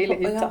leie hele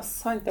hytta. Ja,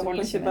 sant. Det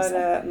holder ikke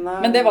bare...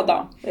 Men det var da.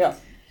 Ja.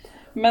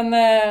 Men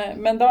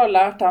da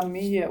lærte jeg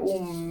mye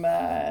om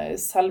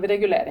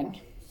selvregulering.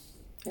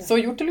 Så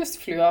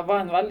hjortelusflua var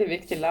en veldig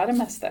viktig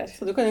læremester.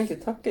 Så du kan egentlig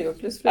takke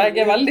hjortelusflua?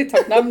 Jeg er veldig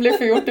takknemlig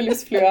for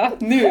hjortelusflua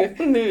nå.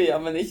 Nå, ja,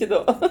 men ikke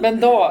da.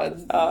 Men da,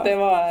 det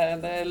var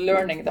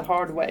learning the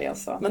hard way,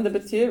 altså. Men det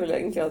betyr vel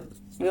egentlig at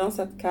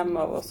uansett hvem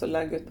av oss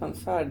legger ut på en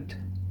ferd,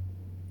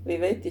 vi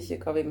vet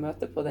ikke hva vi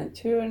møter på den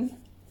turen,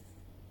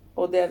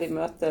 og det vi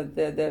møter,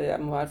 det vi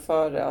må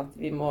erfare, at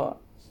vi må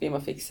vi må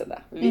fikse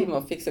det. Vi må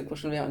fikse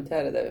hvordan vi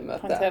håndterer det vi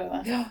møter. Håndtere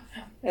det.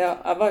 Ja,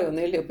 jeg var jo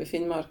nylig oppe i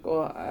Finnmark,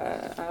 og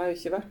jeg har jo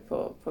ikke vært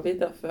på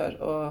vidda før,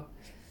 og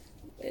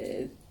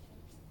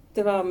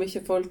det var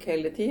mye folk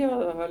hele tiden, og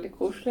det var veldig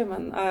koselig,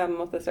 men jeg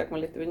måtte strekke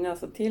meg litt unna,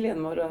 så tidlig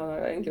en morgen når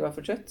jeg egentlig var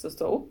for trøtt, så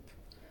stod jeg opp,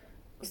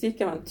 og så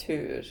gikk jeg meg en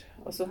tur,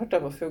 og så hørte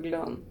jeg på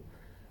fuglene,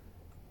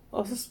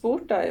 og så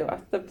spurte jeg jo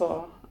etterpå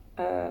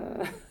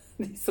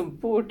de som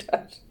bor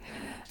der,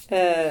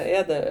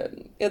 er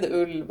det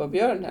ulv og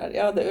bjørn her?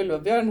 Ja, det er ulv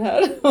og bjørn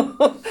her.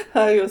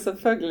 Jeg er jo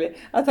selvfølgelig,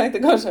 jeg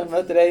tenkte kanskje jeg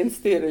møtte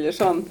reinsdyr eller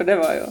sånn, for det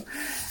var jo,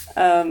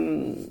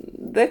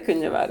 det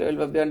kunne være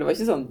ulv og bjørn, det var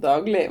ikke sånn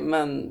daglig,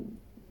 men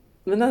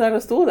det der å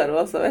stå der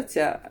også, vet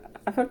ikke,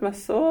 jeg følte meg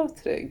så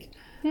trygg.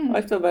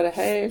 Alt var bare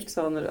helt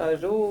sånn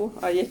ro,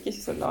 jeg gikk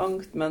ikke så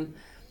langt,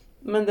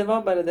 men det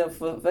var bare det å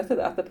få vite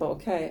det etterpå,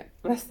 ok,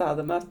 hvis jeg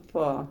hadde møtt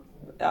på,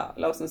 ja,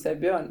 la oss nå si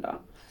bjørn da,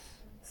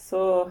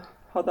 så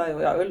hadde jeg jo,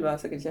 ja, ulv er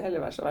sikkert ikke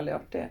heller vært så veldig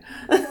artig,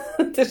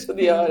 til så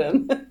de har en.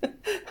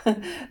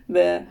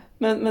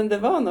 Men det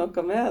var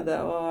noe med det,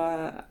 og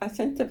jeg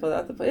kjente på det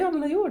etterpå, ja,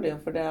 men jeg gjorde det jo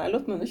for det. Jeg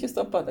lot meg ikke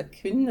stoppe at det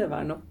kunne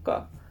være noe,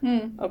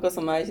 akkurat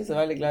som jeg ikke er så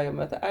veldig glad i å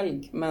møte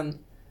elg, men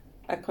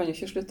jeg kan jo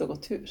ikke slutte å gå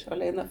tur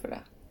alene for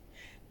det.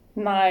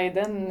 Nei,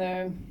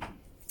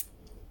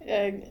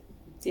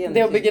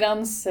 det å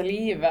begrense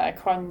livet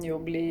kan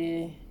jo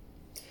bli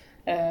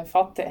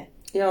fattig.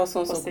 Ja, og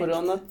sånn som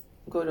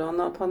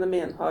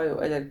koronapandemien har jo,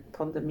 eller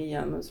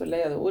pandemien, men så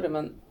leier det ordet,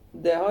 men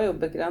det har jo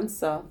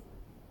begrenset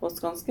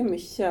oss ganske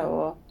mye,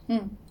 og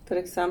for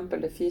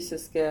eksempel det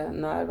fysiske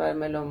nærvær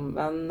mellom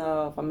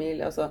venner og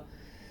familie, altså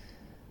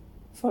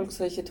folk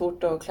som ikke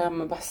torde å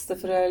klemme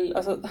besteforeldre,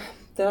 altså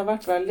det har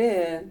vært veldig,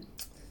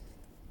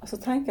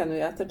 altså tenker jeg nå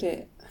i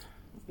ettertid,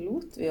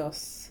 lot vi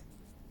oss,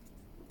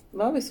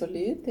 var vi så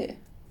lydige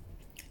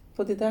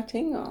på de der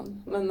tingene,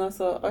 men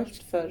altså alt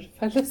for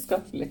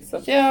fellesskap,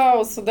 liksom. Ja,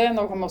 og så det er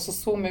noe med å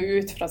zoome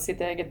ut fra sitt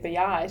eget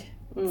begjær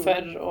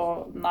for å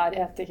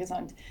nærhet, ikke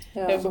sant?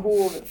 Ja. Det er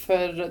behov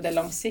for det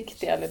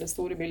langsiktige eller det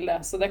store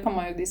bildet, så det kan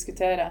man jo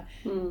diskutere.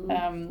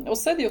 Og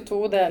så er det jo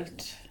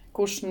todelt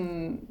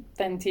hvordan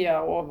den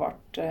tiden også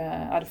ble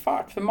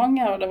erfart. For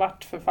mange har det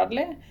vært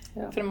forferdelig,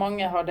 for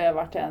mange har det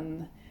vært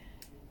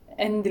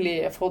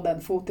endelig fått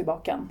en fot i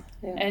bakken.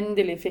 Ja.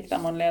 Endelig fikk de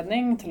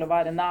anledning til å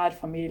være nær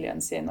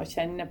familien sin og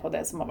kjenne på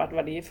det som har vært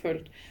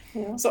verdifullt.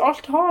 Ja. Så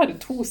alt har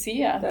to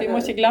sider. Vi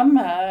må ikke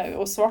glemme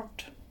å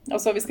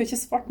altså vi skal ikke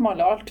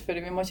svartmale alt, for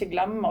vi må ikke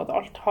glemme at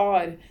alt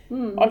har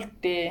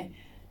alltid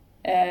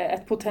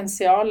et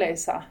potensial i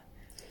seg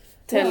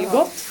til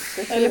godt.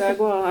 Jeg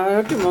har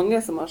hørt jo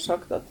mange som har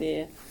sagt at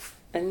de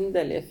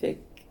endelig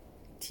fikk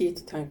tid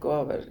til å tenke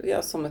over, ja,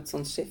 som et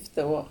sånt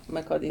skifte også,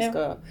 med hva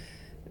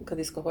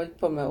de skal holde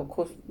på med, og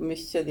hvor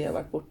mye de har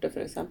vært borte,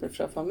 for eksempel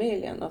fra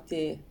familien, at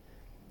de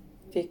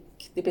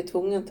ble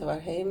tvunget til å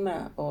være hjemme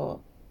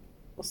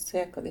og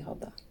se hva de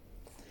hadde.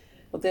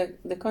 Og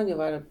det kan jo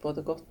være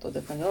både godt, og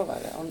det kan jo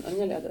være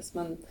annerledes,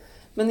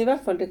 men i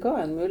hvert fall det ga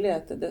en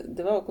mulighet.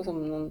 Det var akkurat som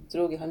noen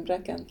drog i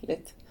håndbrekken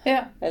litt,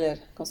 eller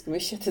ganske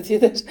mye til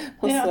tider.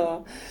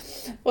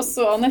 Og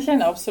så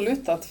anerkjenner jeg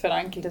absolutt at for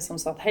enkelte som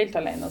satt helt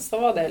alene, så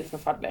var det helt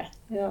forferdelig.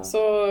 Ja.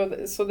 Så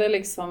det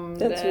liksom,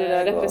 det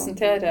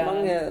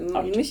representerer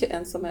mye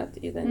ensomhet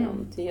i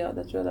denne tida,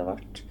 det tror jeg det har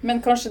vært. Men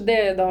kanskje det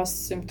er da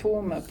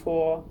symptomer på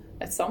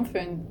et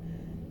samfunn.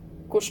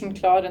 Hvordan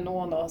klarer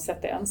noen å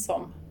sitte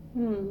ensom?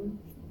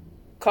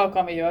 Hva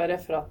kan vi gjøre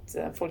for at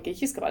folk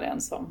ikke skal være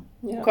ensom?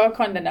 Ja. Hva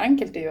kan den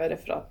enkelte gjøre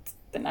for at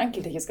den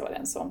enkelte ikke skal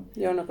være ensom?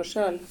 Gjør noe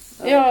selv.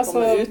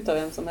 Komme ut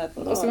av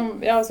ensomheten. Så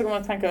kan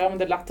man tenke at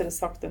det er lettere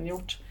sagt enn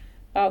gjort.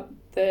 Ja,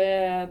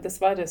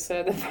 dessverre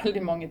så er det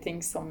veldig mange ting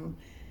som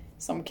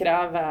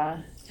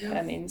krever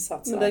en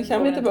innsats. Men det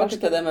kommer vi tilbake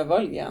til det med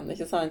valg igjen,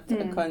 ikke sant?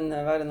 Det kan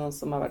være noen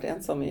som har vært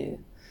ensom i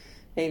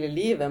hele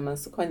livet, men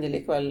så kan de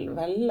likevel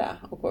velge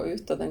å gå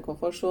ut av den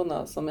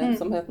komfortzonen som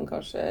ensomheten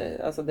kanskje,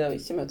 altså det å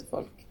ikke møte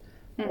folk.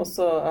 Og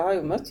så jeg har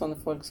jo møtt sånne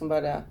folk som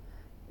bare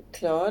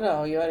klarer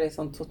å gjøre en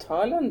sånn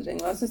totalendring,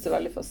 og jeg synes det er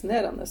veldig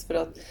fascinerende, for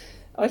at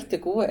alt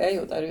det gode er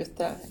jo der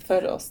ute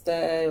for oss. Det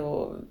er jo,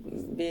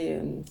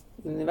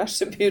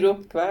 universet byr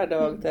opp hver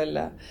dag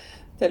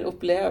til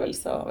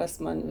opplevelser, hvis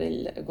man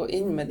vil gå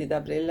inn med de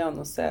der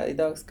brillene og se, i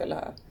dag skal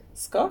jeg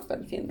skape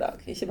en fin dag,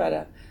 ikke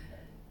bare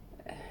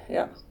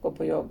gå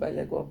på jobb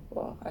eller gå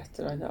på et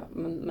eller annet,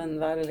 men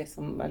være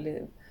liksom veldig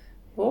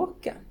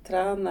våken,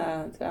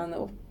 trene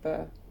opp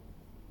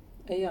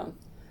øynene.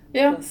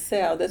 Se,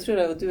 og det tror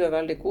jeg jo du er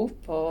veldig god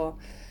på.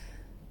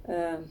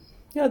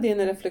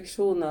 Dine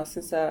refleksjoner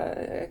synes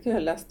jeg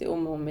kunne lest de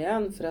om og om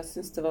igjen, for jeg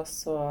synes det var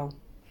så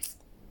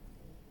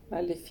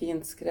veldig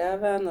fint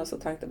skreven, og så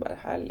tenkte jeg bare,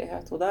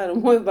 herlighet, og der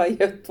må jo bare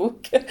gi et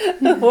bok.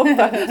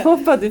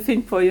 håper du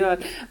finner på å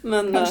gjøre.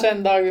 Men, kanskje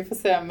en dag vi får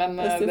se, men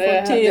det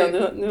er tid,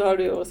 nå har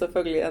du jo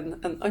selvfølgelig en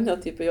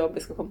annen type jobb,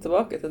 vi skal komme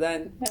tilbake til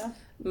den. Ja.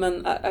 Men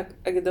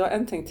det var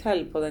en ting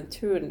til på den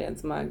turen din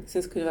som jeg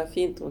synes kunne være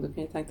fint om du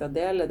kunne tenkt deg å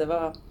dele. Det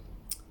var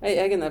en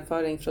egen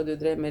erfaring fra du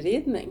drev med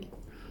ridning.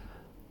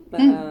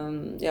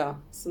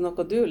 Så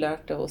noe du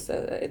lærte hos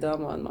en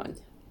dame og en mann.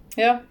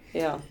 Ja.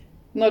 Ja.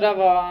 Når jeg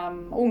var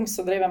ung,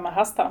 så drev jeg med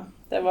hester.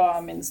 Det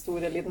var min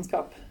store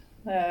lidenskap.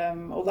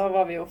 Og da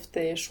var vi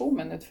ofte i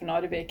Skjomen utenfor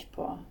Narvik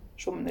på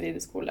Skjomen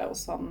rideskole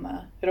hos han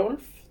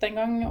Rolf den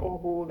gang, og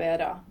hun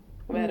Vera.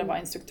 Og Vera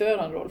var instruktør,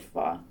 og Rolf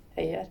var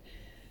eier.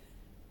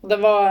 Og det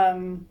var...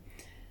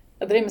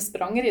 Jeg drev med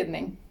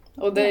sprangridning.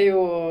 Og det er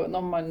jo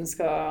når man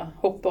skal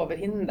hoppe over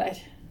hinder.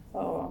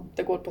 Og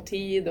det går på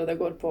tid, og det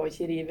går på å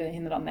ikke rive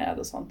hindrene ned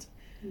og sånt.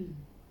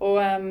 Og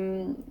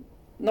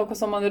noe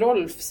som han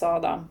Rolf sa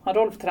da, han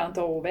Rolf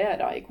trente også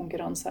Vera i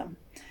konkurranse.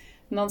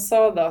 Men han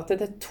sa da at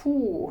det er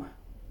 2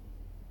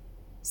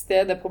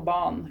 steder på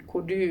banen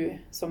hvor du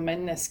som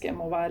menneske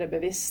må være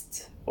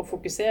bevisst og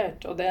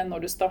fokusert. Og det er når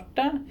du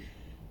starter.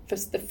 For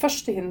det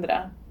første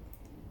hindret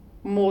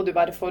må du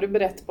være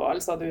forberedt på,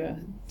 altså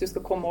du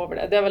skal komme over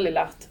det. Det er veldig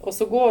lett. Og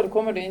så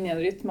kommer du inn i en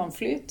rytme om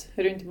flyt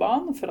rundt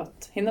banen, for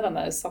at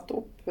hindrene er satt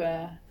opp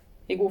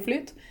i god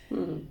flyt.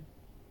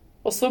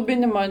 Og så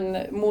begynner man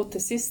mot det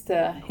siste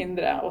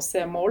hindret å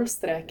se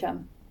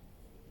målstreken.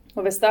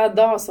 Og hvis jeg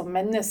da som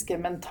menneske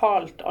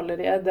mentalt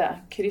allerede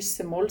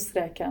krysser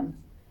målstreken,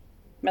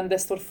 men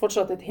det står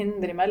fortsatt et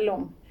hinder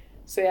imellom,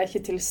 så er jeg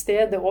ikke til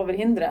stede over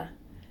hindret,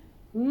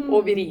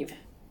 og vi river.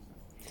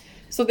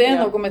 Så det er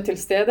noe med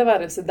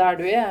tilstedeværelse der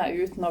du er,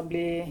 uten å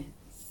bli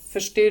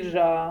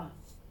forstyrret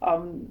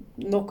av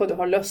noe du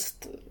har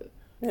lyst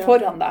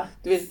foran deg.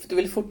 Du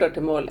vil fortere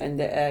til mål enn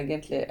det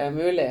egentlig er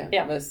mulig,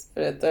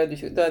 for da er du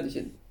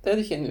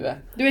ikke i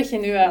nuet. Du er ikke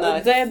i nuet, og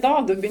det er da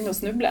du begynner å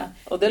snuble.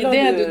 Og det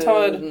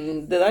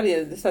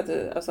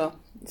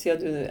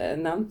siden du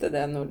nevnte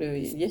det når du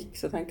gikk,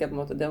 så tenker jeg på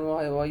en måte, det må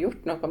jo ha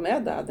gjort noe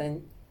med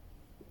deg,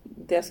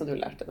 det som du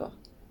lærte da.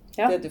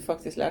 Det du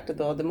faktisk lærte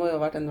da, det må jo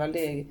ha vært en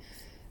veldig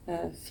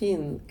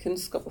fin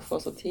kunnskap å få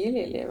så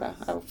tidlig i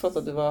livet. Jeg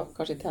oppfattet at du var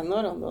kanskje i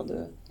tenårene da du...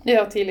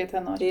 Ja, tidlig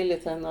tenår. Tidlig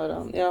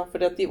tenårene. Ja,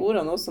 fordi at de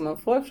ordene også man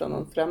får fra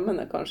noen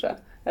fremmede kanskje,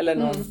 eller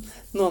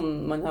noen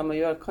man har med å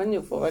gjøre, kan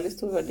jo få veldig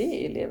stor verdi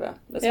i livet.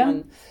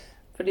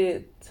 Fordi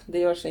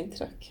det gjør seg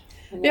inntrykk.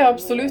 Ja,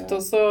 absolutt.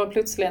 Og så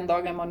plutselig en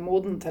dag er man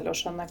moden til å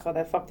skjønne hva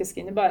det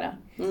faktisk innebærer.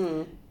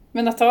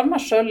 Men jeg tar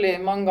meg selv i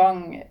mange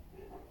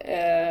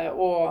ganger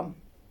og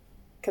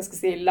hva skal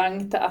jeg si,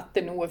 lengter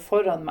etter noe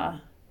foran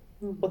meg.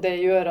 Og det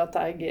gjør at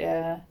jeg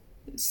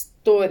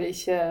står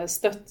ikke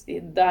støtt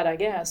der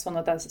jeg er, sånn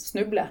at jeg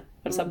snubler.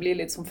 Altså jeg blir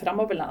litt som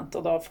fremoverlent,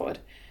 og da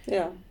får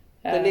det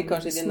ligger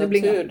kanskje i din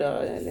natur da,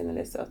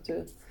 Line-Lise, at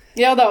du...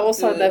 Ja da,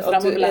 også at det er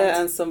fremoverlent. At du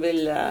er en som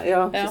vil,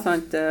 ikke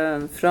sant,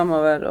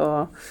 fremover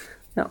og...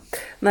 Ja.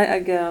 Nei,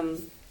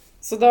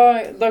 Så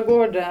da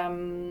går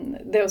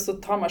det å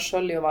ta meg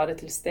selv i å være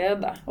til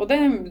stede. Og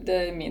det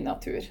er min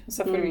natur.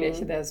 Selvfølgelig er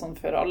ikke det sånn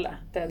for alle.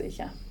 Det er det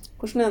ikke.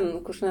 Hvordan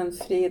er en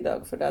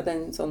fridag for deg?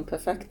 Den sånn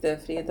perfekte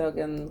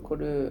fridagen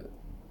hvor du,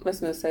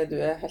 hvis du sier du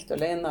er helt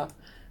alene,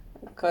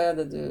 hva er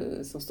det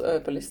som står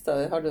øverst på lista?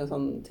 Har du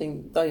sånne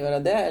ting, da gjør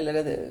jeg det, eller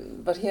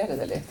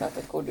varierer det litt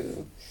etter hvor du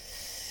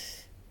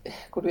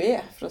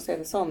er, for å si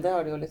det sånn? Det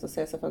har det jo litt å si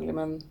selvfølgelig,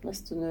 men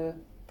hvis du nå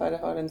bare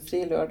har en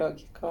fri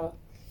lørdag, hva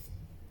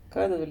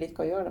er det du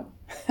liker å gjøre da?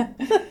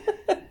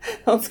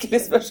 Vanskelig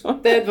spørsmål.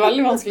 Det er et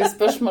veldig vanskelig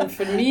spørsmål,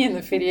 for min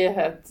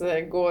frihet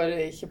går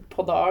ikke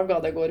på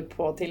dager, det går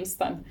på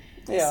tilstand.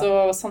 Så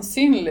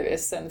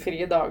sannsynligvis en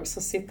fridag,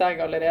 så sitter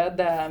jeg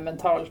allerede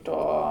mentalt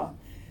og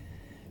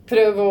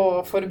prøver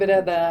å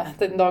forberede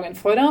den dagen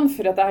foran,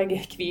 for at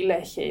jeg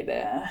hviler ikke i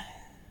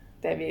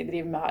det vi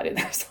driver med her i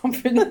det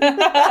samfunnet.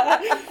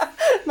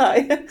 Nei.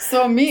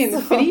 Så min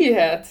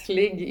frihet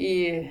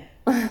ligger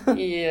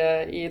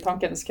i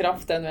tankens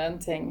kraft enn en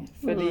ting,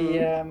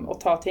 fordi å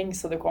ta ting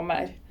så det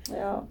kommer.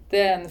 Det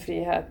er en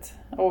frihet,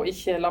 og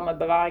ikke la meg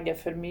bevege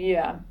for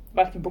mye,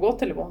 hverken på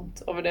godt eller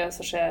vondt, over det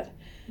som skjer.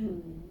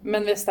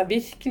 Men hvis jeg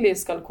virkelig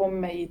skal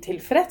komme i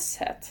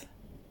tilfredshet,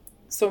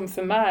 som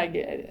for meg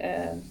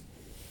er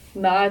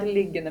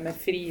nærliggende med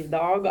fri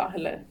dager,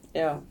 eller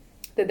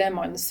det er det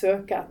man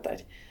søker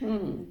etter,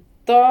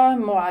 da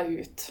må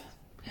jeg ut.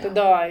 Det er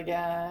da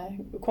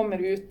jeg kommer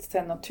ut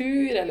til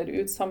natur, eller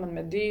ut sammen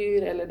med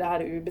dyr, eller det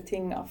her er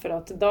ubetinget, for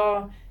at da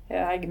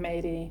er jeg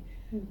mer i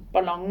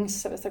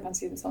balanse, hvis jeg kan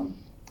si det sånn.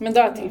 Men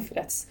da er jeg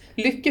tilfreds.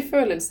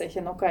 Lykkefølelse er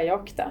ikke noe jeg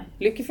jakter.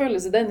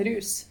 Lykkefølelse, det er en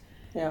rus.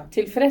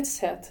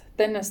 Tilfredshet,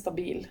 den er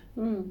stabil.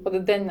 Og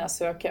det er den jeg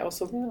søker. Og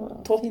så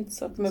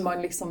topper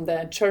man liksom det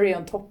cherry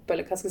on top,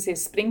 eller hva skal jeg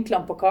si,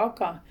 sprinklene på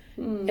kaka,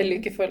 er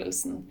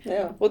lykkefølelsen.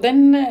 Og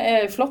den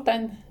er flott,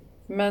 den.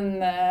 Men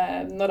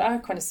når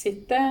jeg kan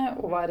sitte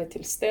og være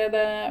til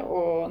stede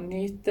og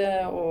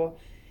nyte og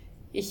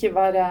ikke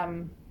være...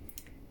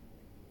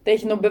 Det er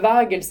ikke noe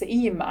bevegelse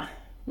i meg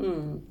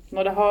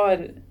når jeg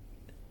har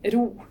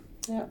ro.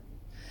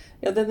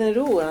 Ja, den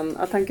roen,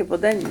 jeg tenker på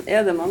den,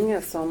 er det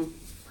mange som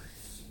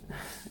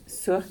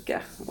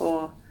søker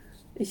og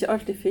ikke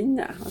alltid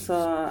finner. Altså,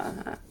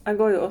 jeg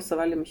går jo også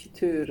veldig mye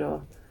tur og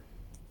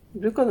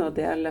bruker noe å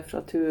dele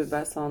fra tur,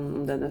 bare sånn,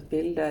 om det er et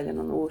bilde eller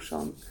noen ord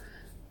sånn.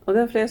 Og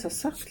det er flere som har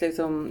sagt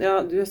liksom,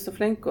 ja, du er så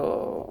flink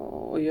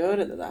å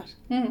gjøre det der.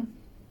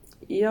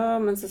 Ja,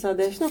 men så sa jeg,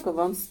 det er ikke noe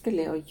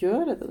vanskelig å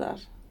gjøre det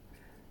der.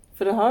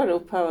 For jeg har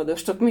opphevet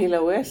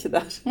dørstokkmila, hun ikke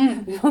der.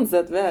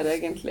 Uansett vær,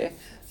 egentlig.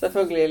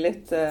 Selvfølgelig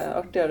litt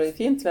artigere i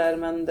fint vær,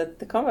 men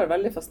det kan være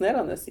veldig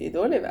fascinerende i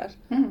dårlig vær.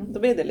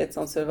 Da blir det litt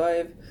sånn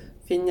survive,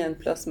 finne en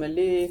plass med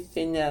ly,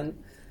 finne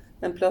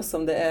en plass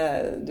som det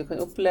du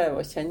kan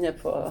oppleve og kjenne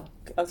på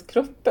altså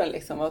kroppen,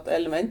 liksom, at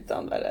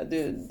elementene bare, du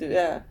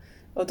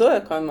og da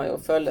kan man jo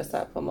føle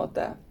seg på en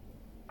måte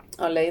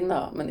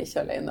alene, men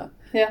ikke alene.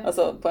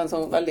 Altså på en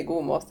sånn veldig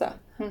god måte.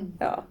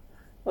 Ja.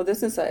 Og det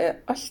synes jeg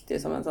alltid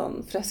som en sånn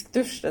frisk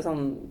dusj, det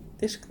sånn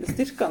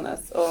styrkende,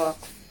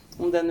 og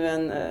om det nå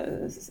en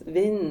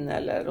vind,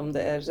 eller om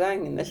det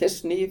regn, eller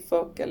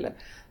snøfokk, eller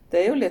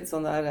det jo litt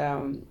sånn der,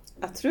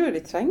 jeg tror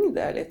vi trenger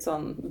det, litt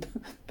sånn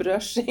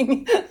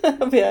brødsing,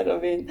 vær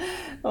og vind.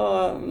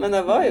 Men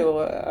jeg var jo,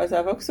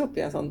 altså jeg vokste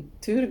opp i en sånn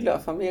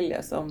turglad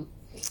familie som,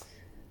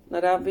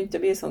 når jeg begynte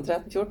å bli sånn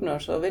 13-14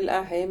 år, så ville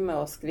jeg hjemme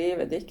og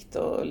skrive dikt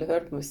og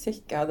høre på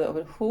musikk. Jeg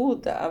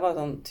var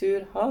sånn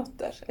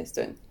turhater en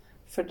stund,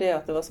 fordi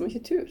at det var så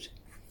mye tur.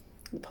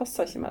 Det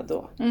passet ikke meg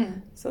da.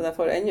 Så jeg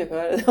får ennå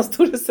høre den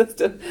store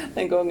søster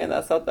den gangen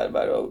jeg satt der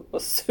bare og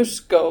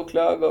surska og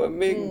klaget over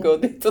mygg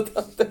og ditt og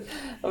datt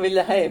og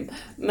ville hjem.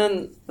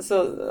 Men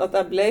så at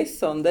jeg ble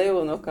sånn, det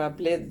jo noe jeg har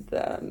blitt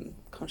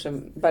kanskje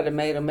bare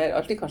mer og mer,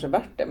 alltid kanskje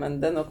vært det, men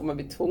det noe man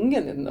blir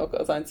tvungen i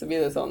noe, sant? Så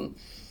blir det sånn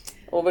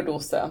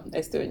overdose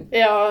en stund.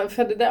 Ja,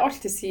 for det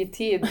alltid sin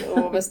tid,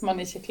 og hvis man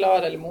ikke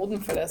klarer eller moden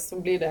for det, så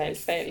blir det helt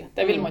feil.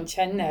 Det vil man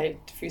kjenne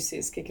helt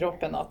fysisk i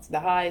kroppen, at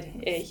det her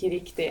ikke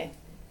riktig.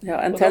 Ja,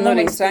 en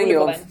tenåring trenger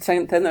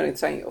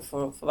jo å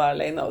få være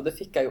alene, og det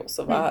fikk jeg jo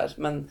også være.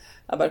 Men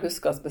jeg bare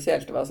husker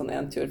spesielt det var sånn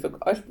en tur, for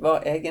alt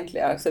var egentlig,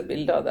 jeg har sett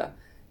bilder av det,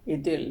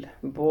 idyll,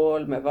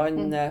 bål med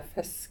vannet,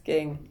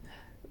 fisking,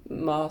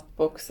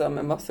 matbokser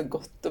med masse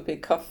godt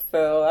oppi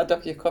kaffe, og jeg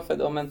drakk ikke kaffe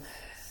da, men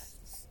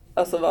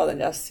altså var den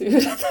der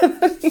sure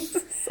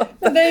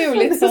det jo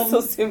litt sånn så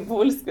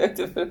symbolsk, vet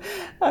du, for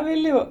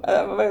jeg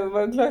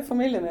var glad i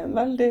familien min,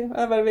 veldig,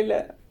 jeg bare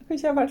ville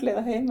ikke ha vært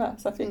alene hjemme,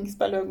 så jeg fikk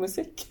spille høy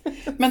musikk.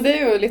 Men det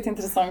jo litt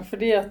interessant,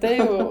 fordi at det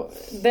jo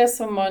det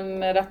som man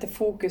retter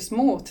fokus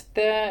mot,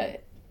 det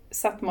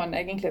setter man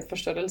egentlig et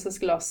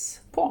forstørrelsesglass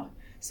på.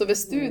 Så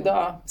hvis du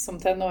da, som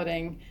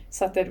tenåring,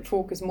 setter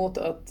fokus mot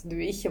at du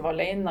ikke var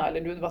alene,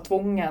 eller du var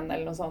tvungen,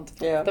 eller noe sånt,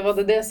 da var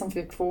det som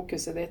fikk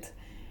fokuset ditt.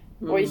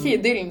 Og ikke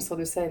idyllen, så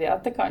du ser i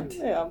etterkant.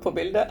 Ja, på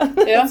bildet.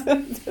 Ja,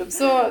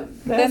 så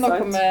det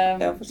noe sant.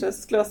 Med... Ja,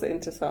 forstørrelsesglass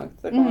interessant.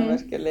 Det kan man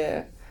virkelig...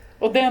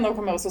 Og det noe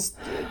med også...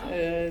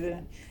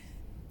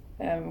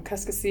 hva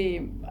skal jeg si?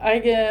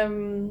 Jeg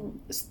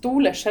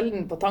stoler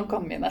sjelden på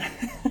tankene mine.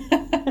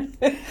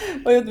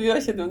 Og du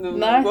gjør ikke det,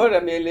 du går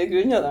dem i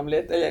grunner dem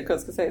litt, eller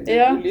hva skal jeg si,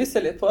 du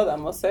lyser litt på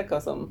dem og ser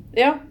hva som...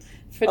 Ja,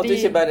 fordi... At du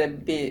ikke bare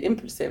blir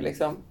impulsiv,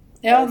 liksom.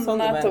 Ja,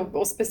 nettopp,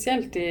 og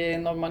spesielt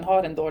når man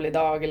har en dårlig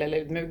dag, eller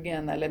litt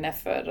muggen, eller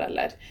nedfor,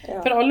 eller...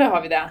 For alle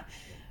har vi det.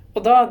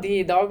 Og da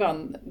de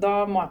dagene,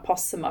 da må jeg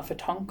passe meg for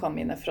tankene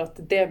mine, for at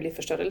det blir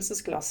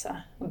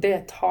forstørrelsesglasset. Og det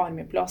tar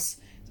mye plass.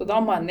 Så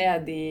da må jeg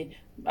ned i...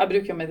 Jeg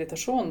bruker jo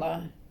meditasjon da,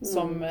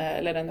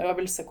 eller en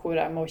øvelse hvor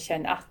jeg må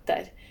kjenne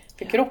etter.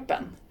 For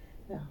kroppen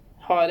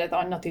har et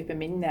annet type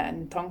minne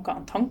enn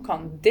tankene.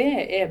 Tankene,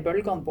 det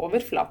bølgene på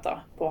overflata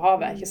på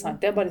havet, ikke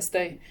sant? Det bare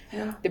støy.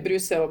 Det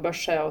bruser og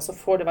børser, og så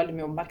får det veldig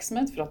mye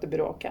oppmerksomhet for at det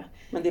bråker.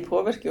 Men de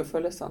påvirker jo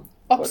følelsene.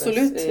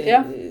 Absolutt, ja.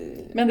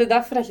 Men det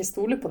derfor jeg ikke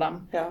stoler på dem.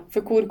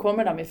 For hvor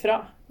kommer de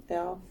ifra?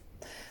 Ja.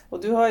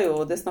 Og du har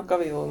jo, det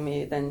snakket vi jo om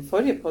i den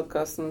forrige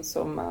podcasten,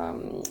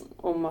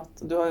 om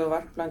at du har jo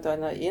vært blant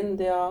annet i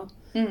India,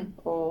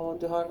 og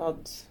du har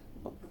hatt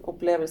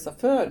opplevelser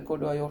før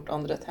hvor du har gjort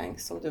andre ting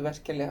som du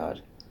virkelig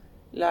har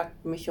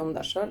lært mye om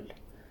deg selv.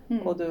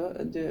 Og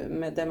du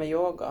med det med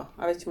yoga.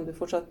 Jeg vet ikke om du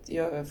fortsatt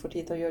får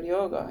tid til å gjøre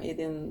yoga i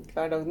din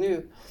hverdag nå,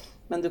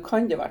 men du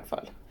kan det i hvert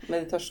fall.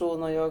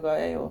 Meditasjon og yoga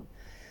jo...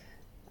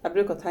 Jeg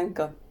bruker å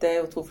tenke at det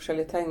jo to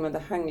forskjellige ting, men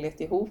det henger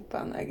litt i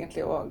hopen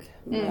egentlig også,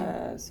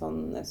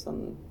 med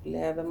sånn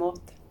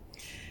levemåte.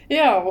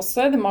 Ja, og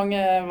så det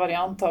mange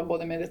varianter av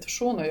både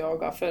meditasjon og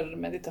yoga, for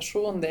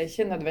meditasjon det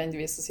ikke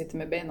nødvendigvis å sitte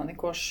med beina i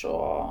kors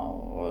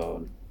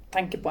og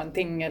tenke på en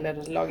ting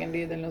eller lage en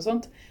lyd eller noe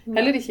sånt.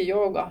 Heller ikke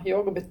yoga.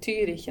 Yoga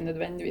betyr ikke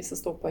nødvendigvis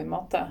å stå på en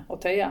matte og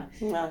tøye.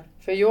 Nei.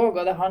 For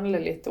yoga det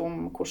handler litt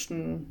om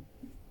hvordan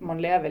man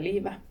lever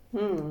livet.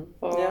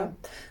 Ja.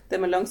 Det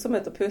med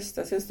langsomhet og pust,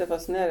 jeg synes det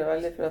fascinerer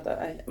veldig, for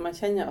at man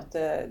kjenner at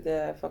det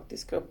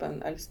faktisk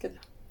kroppen elsker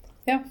det.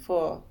 Ja.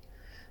 Få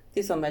de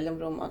som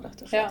mellomrommene,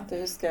 rett og slett. Ja. Det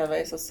husker jeg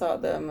Veis og sa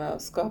det med å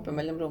skape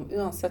mellomrom,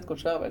 uansett hvor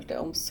travelt det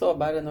om så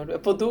bare når du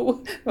på do,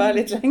 vær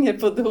litt lenger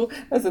på do.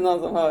 Det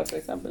noen som har for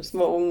eksempel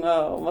små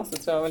unger og masse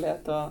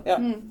travelhet.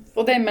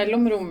 Og det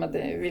mellomrommet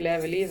vi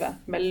lever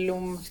livet,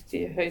 mellom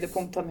de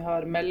høydepunktene vi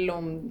har,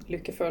 mellom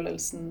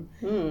lykkefølelsen,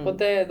 og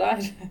det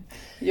der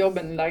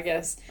jobben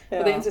legges.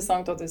 Og det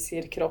interessant at du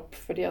sier kropp,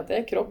 fordi at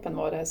det kroppen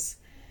vår,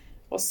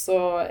 og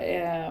så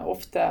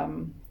ofte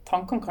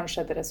tankene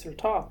kanskje et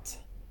resultat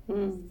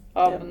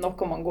av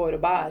noe man går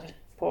og bærer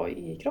på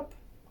i kropp.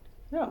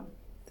 Ja,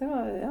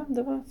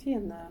 det var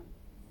fin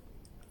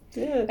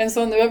En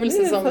sånn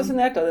øvelse som... Jeg er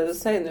fascinert av det du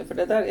sier nå, for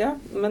det der, ja.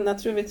 Men jeg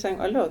tror vi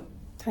trenger alle å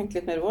tenke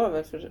litt mer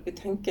over, for vi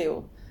tenker jo,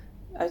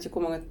 jeg vet ikke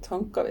hvor mange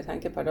tanker vi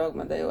tenker per dag,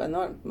 men det er jo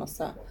enormt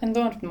masse.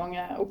 Enormt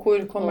mange, og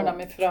hvor kommer de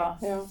ifra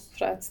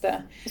fra et sted?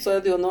 Og så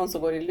er det jo noen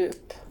som går i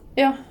loop,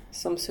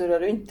 som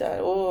surrer rundt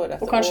der år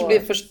etter år. Og kanskje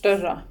blir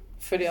forstørret,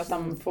 fordi at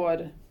de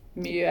får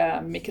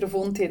mye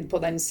mikrofontid på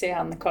den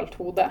scenen kalt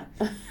hodet.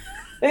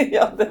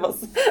 Ja, det var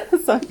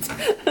sant.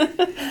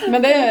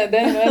 Men det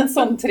er en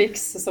sånn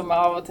triks som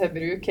jeg av og til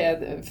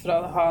bruker for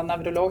å ha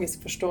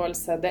nevrologisk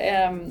forståelse. Det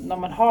er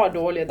når man har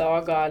dårlige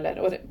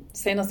dager, og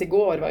senest i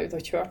går var jeg ute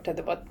og kjørte,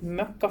 det var et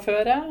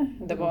møkkaføre,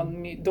 det var en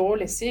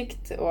dårlig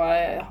sikt, og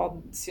jeg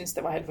syntes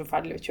det var helt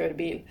forferdelig å kjøre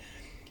bil.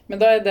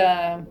 Men da er det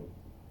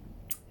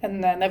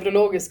en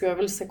nevrologisk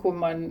øvelse hvor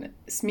man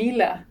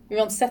smiler,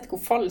 uansett hvor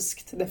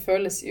falskt det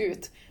føles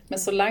ut. Men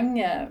så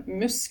lenge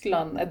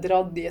musklene er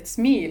dratt i et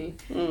smil,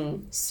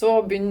 så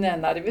begynner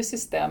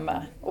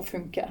nervesystemet å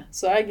funke.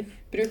 Så jeg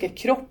bruker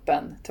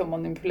kroppen til å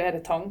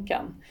manipulere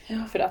tanken.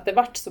 For etter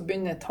hvert så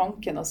begynner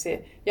tanken å si,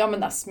 ja,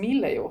 men jeg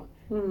smiler jo.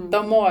 Da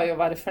må jeg jo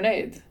være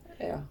fornøyd.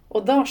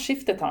 Og da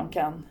skifter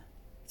tanken.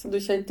 Så du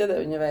kjente det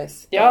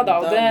underveis? Ja da,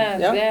 og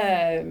det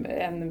er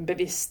en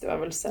bevisst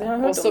øvelse. Jeg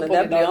har hørt om den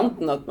der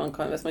blyanten, at man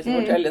kan, hvis man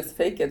ikke forteller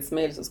fake et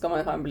smil, så skal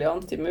man ha en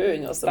blyant i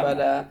munnen, og så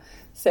bare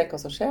se hva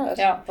som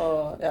skjer.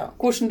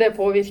 Hvordan det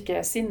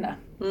påvirker sinnet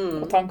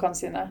og tankene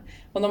sine.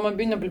 Og når man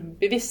begynner å bli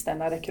bevisst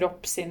den der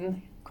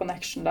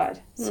kropp-sinn-connection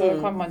der, så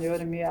kan man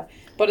gjøre mye.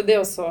 Bare det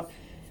å så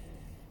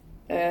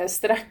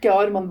strekke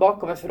armene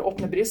bakover for å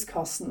åpne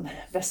brystkassen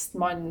hvis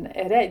man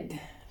er redd.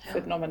 For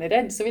når man er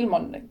redd, så vil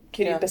man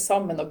krype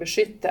sammen og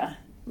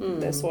beskytte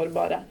det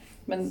sårbare.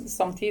 Men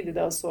samtidig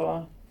da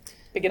så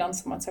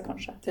begrenser man seg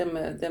kanskje.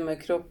 Det med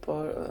kropp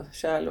og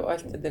sjel og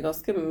alt, det er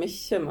ganske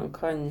mye man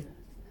kan...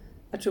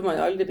 Jeg tror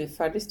man aldri blir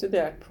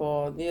ferdigstudert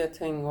på nye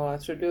ting, og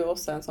jeg tror du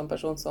også er en sånn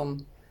person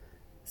som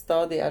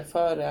stadig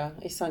erfarer,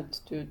 ikke sant?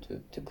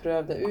 Du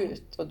prøver det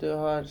ut, og du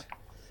har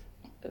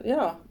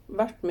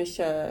vært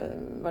mye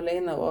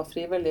alene og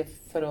frivillig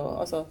for å...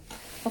 Altså,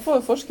 man får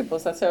jo forske på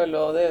seg selv,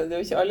 og det er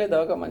jo ikke alle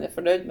dager man er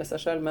fornøyd med seg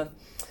selv, men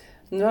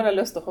nå har jeg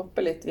lyst til å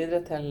hoppe litt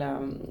videre til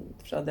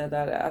fra det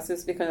der. Jeg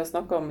synes vi kan jo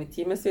snakke om i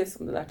timesvis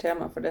om det der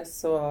temaet, for det er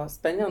så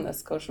spennende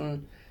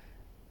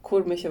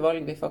hvor mye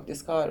valg vi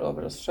faktisk har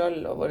over oss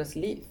selv og vårt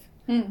liv.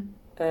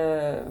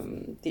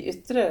 De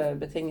ytre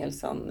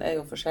betingelsene er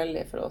jo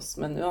forskjellige for oss,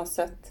 men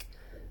uansett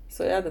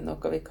så er det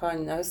noe vi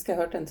kan... Jeg husker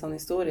jeg hørte en sånn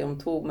historie om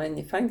 2 menn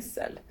i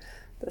fengsel.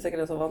 Det er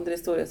sikkert en sånn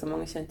vandrehistorie som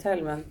mange kjenner til,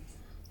 men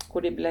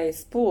hvor de ble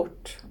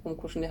spurt om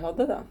hvordan de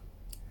hadde det.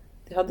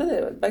 De hadde det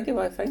jo, begge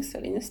var i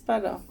fengsel,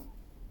 innesperret.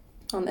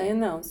 Han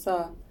ene, han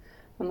sa,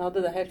 han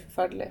hadde det helt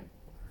forferdelig.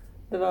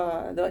 Det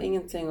var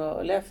ingenting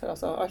å leve for,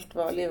 altså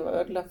livet var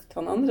ødelagt.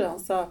 Han andre,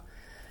 han sa,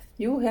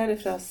 jo,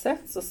 herifra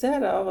sett, så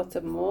ser jeg av og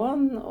til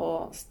månen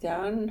og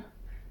stjernen.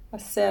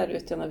 Jeg ser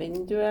ut gjennom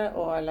vinduet,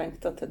 og jeg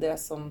lengter til det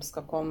som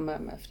skal komme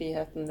med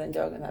friheten den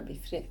dagen jeg blir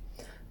fri.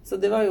 Så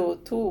det var jo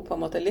 2 på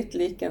en måte litt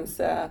likens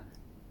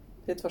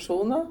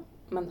situasjoner,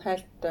 men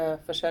helt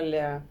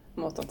forskjellige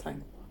måter å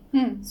tenke på.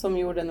 Som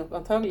gjorde det nok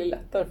antagelig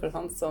lettere for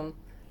han som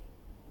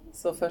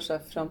så for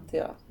seg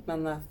fremtiden. Men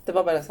det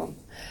var bare sånn.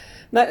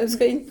 Nei, jeg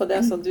skal inn på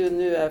det som du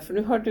nå er, for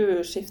nå har du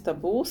skiftet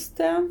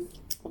bosted,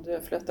 og du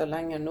har flyttet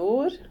lenger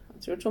nord.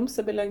 Jeg tror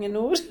Tromsø blir lenger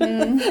nord.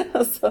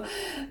 Altså,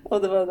 og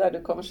det var der du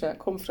kom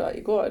fra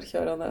i går,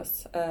 kjørende.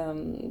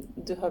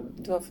 Du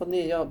har fått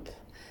ny jobb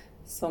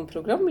som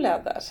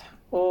programleder.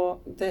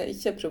 Og det er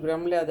ikke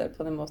programleder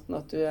på den måten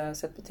at du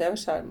sitter på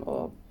TV-skjerm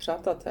og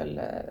prater til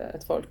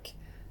et folk.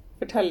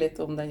 Fortell litt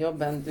om den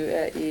jobben. Du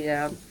er i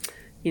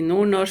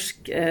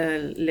Nordnorsk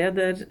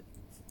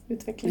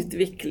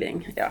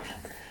lederutvikling. Ja.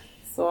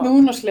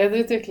 Nordnorsk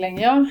lederutvikling,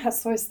 ja. Jeg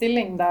så i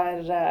stilling der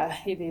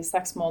i de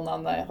 6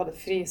 månedene jeg hadde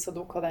fri, så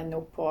dukket den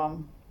opp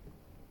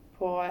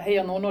på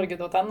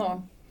heianordnorge.no,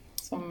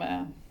 som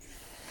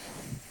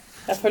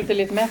jeg følte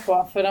litt med på,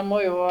 for jeg må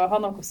jo ha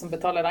noe som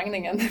betaler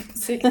regningen på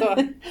sikt.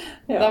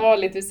 Jeg var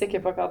litt usikker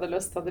på hva jeg hadde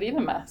lyst til å drive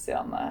med,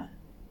 siden jeg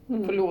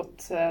forlot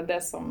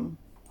det som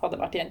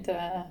hadde vært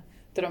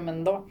jentedrømmen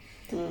da.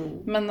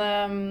 Men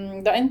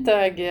da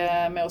endte jeg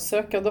med å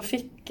søke, og da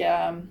fikk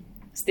jeg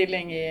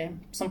stilling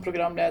som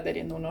programleder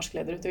i Nordnorsk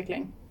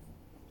lederutvikling.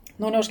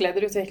 Nordnorsk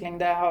lederutvikling,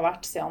 det har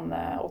vært siden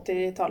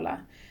 80-tallet,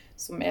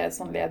 som er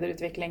sånn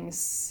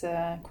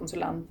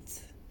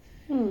lederutviklingskonsulent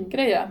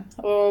greie.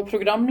 Og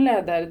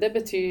programleder, det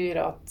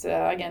betyr at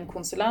jeg er en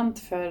konsulent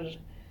for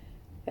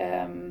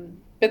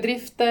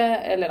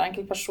bedrifter eller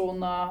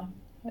enkeltpersoner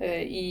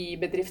i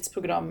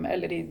bedriftsprogram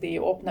eller i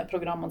de åpne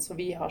programmene som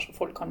vi har, så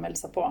folk kan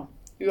melde seg på,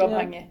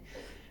 uavhengig.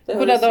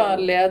 Hvor jeg da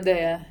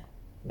leder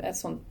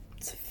et sånt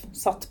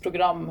satt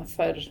program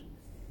for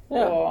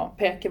å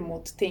peke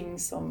mot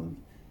ting som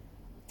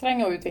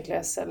trenger å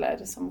utvikles, eller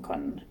som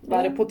kan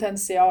være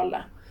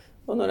potensialet.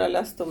 Og når jeg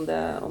leste om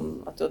det,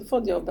 om at du hadde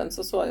fått jobben,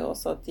 så jeg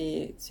også at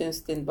de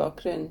synes din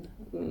bakgrunn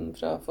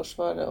fra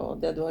Forsvaret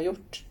og det du har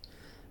gjort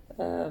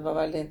var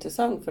veldig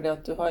interessant, fordi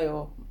at du har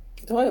jo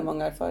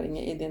mange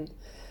erfaringer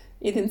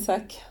i din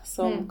sekk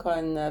som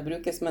kan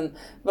brukes. Men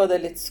var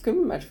det litt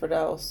skummelt for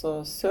deg også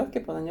å søke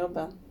på den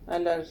jobben?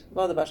 Eller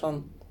var det bare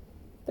sånn,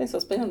 den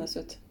så spennende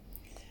ut?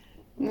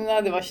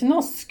 Nei, det var ikke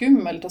noe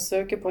skummelt å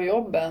søke på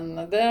jobben.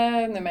 Det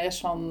er mer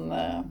sånn,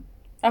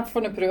 jeg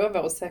får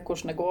prøve å se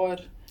hvordan det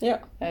går. Ja.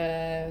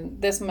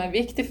 Det som er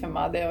viktig for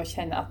meg, det er å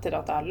kjenne etter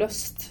at jeg har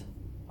lyst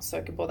å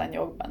søke på den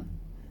jobben.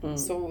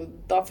 Så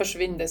da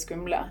forsvinner det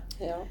skumle.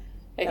 Ja,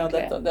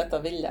 dette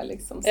vil jeg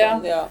liksom.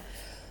 Sånn, ja.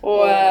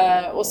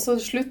 Og så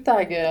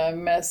slutter jeg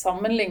med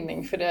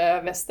sammenligning, for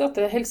jeg visste at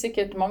det er helt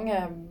sikkert mange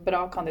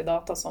bra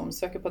kandidater som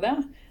søker på det.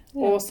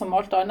 Og som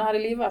alt annet her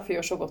i livet, jeg får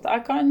gjøre så godt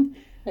jeg kan.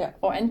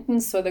 Og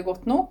enten så er det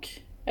godt nok,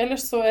 eller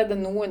så er det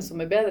noen som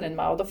er bedre enn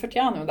meg, og da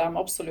fortjener jo dem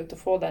absolutt å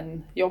få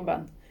den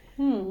jobben.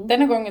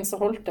 Denne gangen så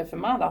holdt det for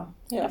meg da.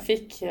 Jeg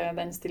fikk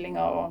den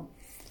stillingen og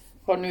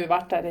har nå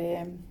vært der i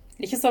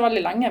ikke så veldig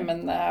lenge,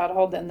 men jeg har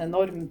hatt en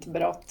enormt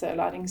bratt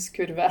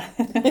læringskurve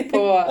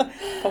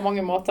på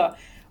mange måter.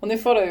 Og nå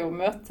får jeg jo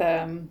møte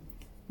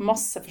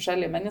masse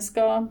forskjellige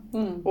mennesker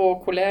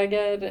og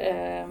kolleger,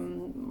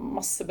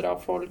 masse bra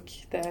folk.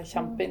 Det er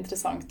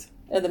kjempeinteressant.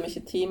 Er det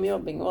mye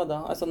teamjobbing også da?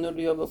 Altså når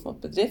du jobber opp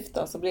mot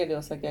bedrifter, så blir det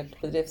jo sikkert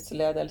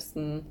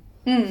bedriftsledelsen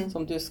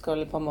som du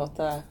skal på en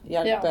måte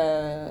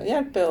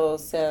hjelpe å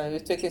se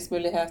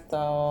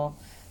utviklingsmuligheter og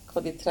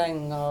hva de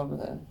trenger av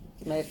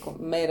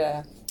mer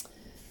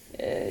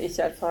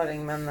ikke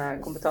erfaring, men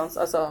kompetanse,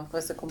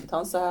 altså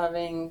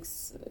kompetanseheving,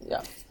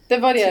 det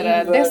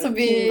varierer.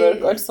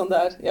 Teamwork, alt sånt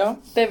der,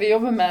 Det vi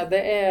jobber med,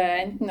 det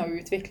er enten å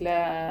utvikle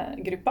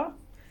grupper,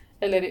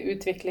 eller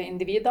utvikle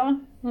individer,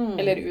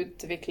 eller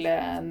utvikle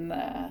en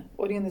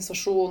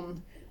organisasjon,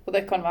 og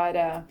det kan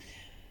være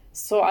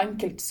så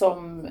enkelt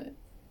som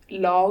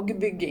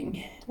lagbygging.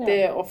 Det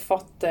å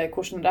fatte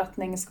hvilken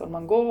retning skal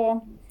man gå,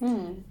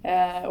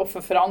 og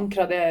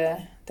forankre det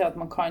til at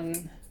man kan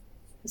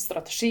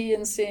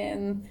strategien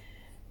sin,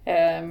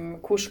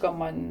 hvor skal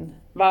man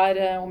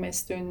være om en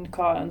stund,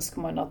 hva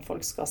ønsker man at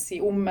folk skal si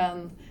om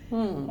en,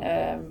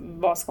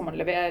 hva skal man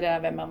levere,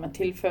 hvem man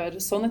tilfører,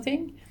 sånne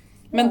ting.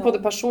 Men på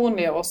det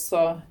personlige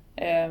også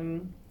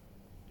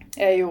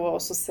er jo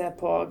også å se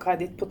på hva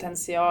er ditt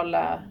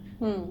potensiale.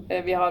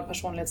 Vi har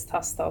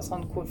personlighetstester og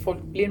sånn, hvor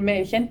folk blir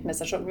mer kjent med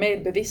seg selv,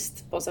 mer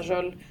bevisst på seg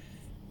selv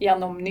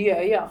gjennom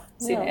nye øyne,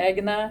 sine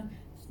egne,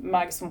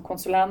 meg som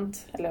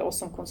konsulent, eller oss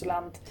som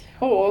konsulent,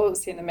 og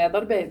sine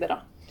medarbeidere.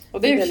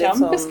 Og det er jo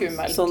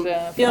kjempeskummelt for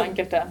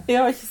enkelte.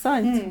 Ja, ikke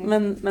sant?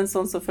 Men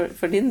sånn som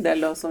for din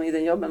del, og som i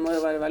den jobben, må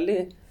jo være veldig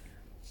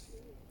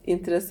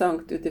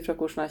interessant utifra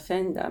hvordan jeg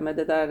kjenner deg, med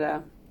det der,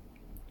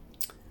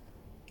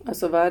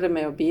 altså være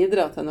med å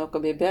bidra til noe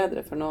å bli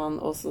bedre for noen,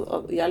 og så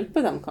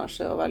hjelpe dem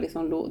kanskje, og være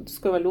liksom, du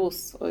skal være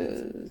los, og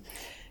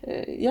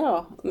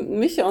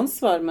mye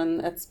ansvar, men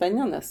et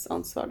spennende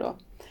ansvar da.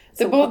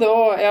 Det er både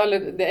og,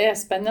 det er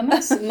spennende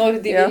når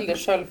de vil det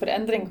selv, for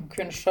endring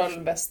kan kun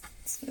selv best,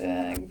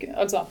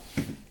 altså,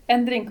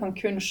 endring kan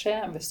kun skje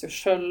hvis du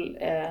selv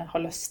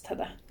har lyst til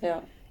det.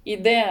 I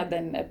det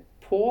den er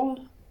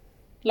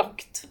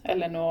pålagt,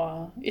 eller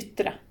noe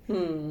ytre,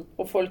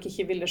 og folk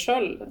ikke vil det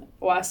selv,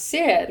 og jeg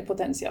ser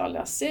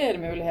potensialet, jeg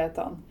ser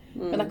mulighetene,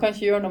 men jeg kan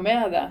ikke gjøre noe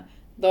med det.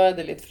 Da er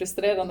det litt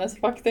frustrerende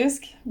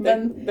faktisk,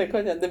 men da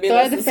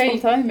er det feil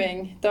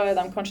timing, da er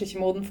de kanskje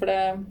ikke moden for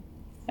det,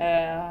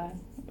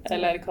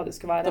 eller hva det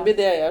skal være. Da blir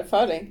det en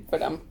erfaring for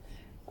dem.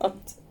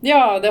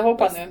 Ja, det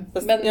håper jeg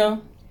nå.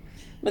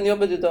 Men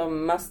jobber du da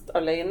mest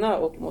alene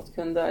opp mot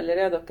kunder, eller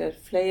er dere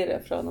flere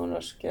fra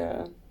nordnorske?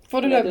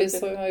 Foreløpig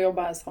så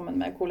jobber jeg sammen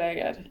med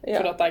kolleger,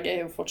 for at jeg er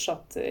jo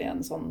fortsatt i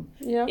en sånn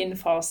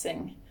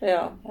innfasing.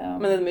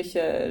 Men er det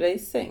mye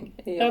reising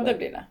i jobben? Ja, det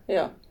blir det.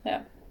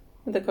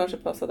 Men det kanskje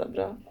passer deg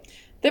bra?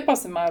 Det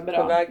passer meg bra.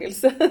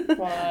 Bevegelse.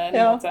 På en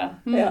måte.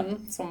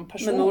 Som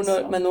person.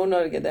 Men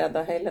Nord-Norge, det er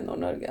da hele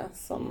Nord-Norge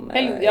som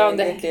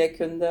egentlig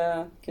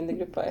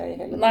kundegruppa er i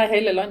hele landet? Nei,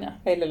 hele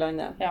landet. Hele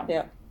landet,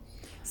 ja.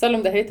 Selv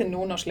om det heter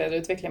Nordnorsk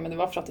lederutvikling, men det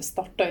var for at det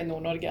startet i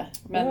Nord-Norge.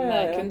 Men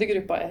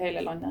kundegruppa er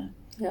hele landet.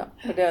 Ja,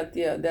 for det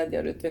de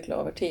har utviklet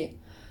over tid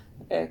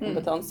er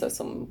kompetanse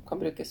som kan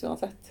brukes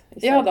uansett.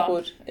 Ja da,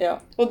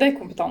 og det er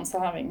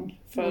kompetanseheving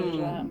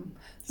for...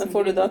 Men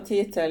får du da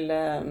tid til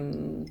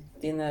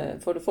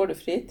får du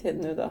fritid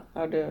nå da?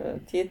 Har du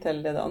tid til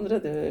det andre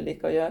du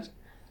liker å gjøre?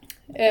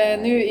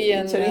 Nå i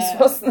en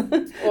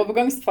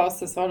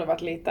overgangsfase så har det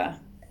vært lite.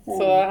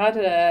 Så her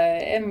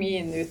er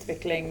min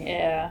utvikling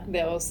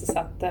det å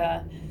sette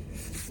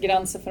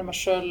grenser for meg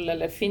selv,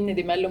 eller finne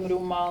de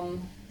mellomrommene,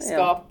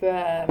 skape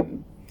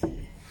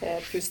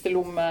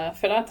pustelomme,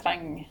 for jeg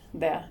trenger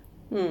det.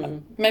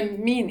 Men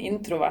min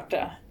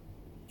introverte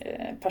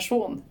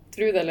person,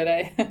 tro det eller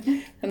ei,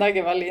 men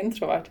jeg er veldig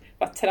introvert,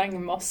 og jeg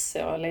trenger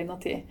masse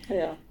alenetid.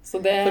 Så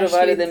det for å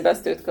være den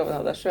beste utgaven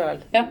av deg selv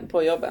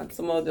på jobben,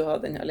 så må du ha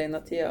den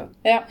alenetida.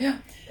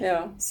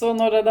 Så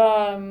når jeg da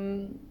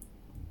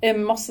er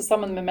masse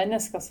sammen med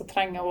mennesker, så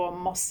trenger jeg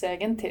også masse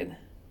egentid.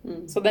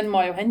 Så den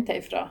må jeg jo hente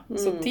ifra.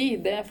 Så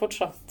tid, det er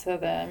fortsatt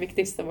det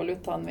viktigste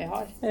valutaen vi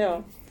har.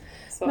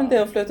 Men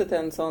det å flytte til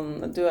en sånn,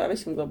 jeg vet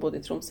ikke om du har bodd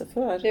i Tromsø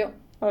før? Jo.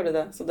 Har du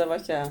det? Så det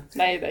var ikke,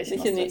 Nei, det er ikke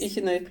noe stress.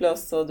 Ikke ny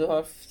plass, og du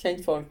har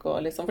kjent folk,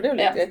 og liksom, for det er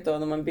jo litt greit da,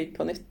 når man begynner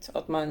på nytt,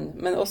 at man,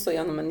 men også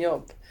gjennom en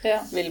jobb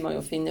vil man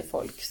jo finne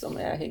folk som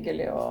er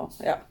hyggelige, og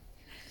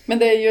Men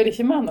det gjør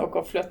ikke meg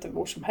noe å flytte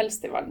hvor som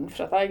helst i verden,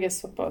 for at jeg er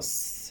såpass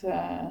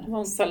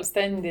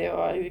selvstendig, og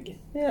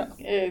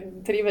jeg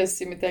trives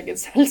i mitt eget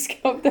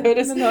selskap. Det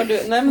høres...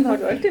 Men har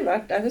du alltid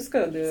vært, jeg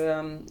husker jo du,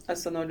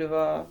 altså når du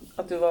var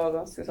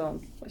ganske sånn,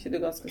 var ikke du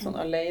ganske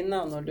sånn alene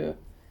når du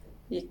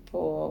gikk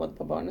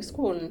på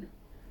barneskolen,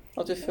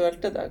 at du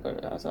følte deg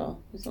altså,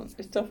 liksom,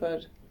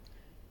 utenfor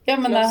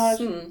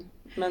klassen,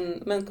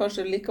 men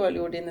kanskje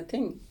likevel gjorde dine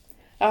ting?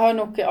 Jeg har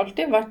nok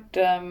alltid vært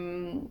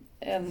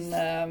en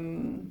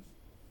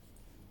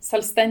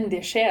selvstendig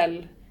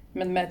sjel,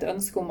 men med et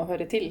ønske om å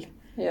høre til.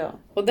 Ja.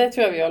 Og det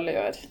tror jeg vi alle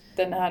gjør.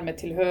 Denne her med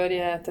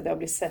tilhørighet, det å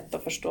bli sett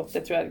og forstått,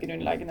 det tror jeg er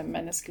grunnleggende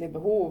menneskelige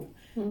behov.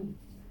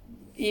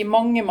 I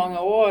mange,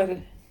 mange år,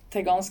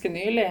 til ganske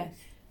nylig,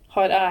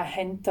 har jeg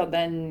hentet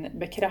den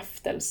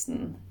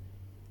bekreftelsen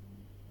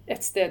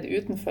et sted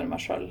utenfor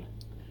meg selv.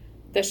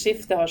 Det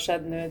skiftet har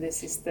skjedd nå de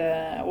siste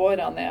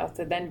årene, er at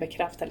den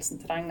bekreftelsen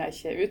trenger jeg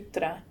ikke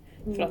ytre,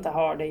 for at jeg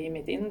har det i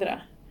mitt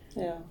indre.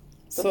 Ja,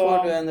 da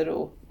får du en ro.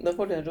 Da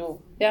får du en ro.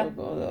 Ja.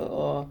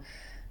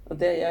 Og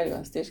det gir jo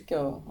en styrke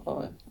å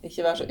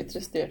ikke være så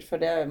ytrestyrt, for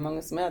det er jo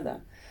mange som er det.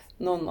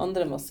 Noen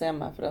andre må se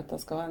meg for at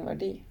jeg skal ha en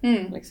verdi,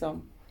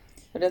 liksom.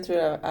 For det tror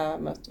jeg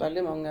har møtt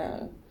veldig mange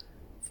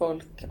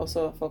folk,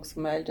 også folk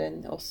som er eldre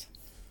enn oss,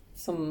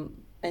 som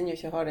ennå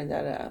ikke har den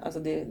der, altså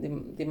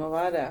de må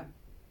være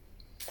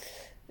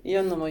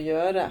gjennom å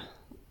gjøre,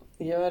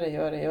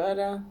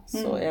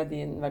 så er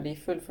de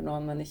verdifull for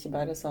noen, men ikke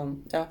bare sånn,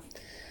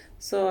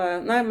 Så,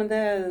 nei, men det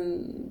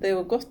er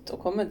jo godt å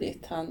komme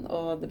dit hen,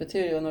 og det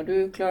betyr jo når du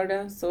klarer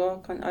det, så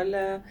kan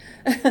alle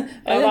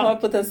ha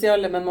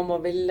potensialet, men man må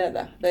ville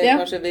det. Det er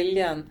jo kanskje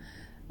viljen.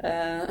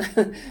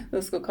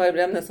 Nå skal Kai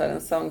Bremnes ha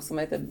en sang som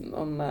heter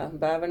om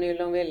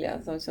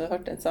bevernylongvilje, som ikke har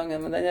hørt den sangen,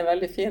 men den er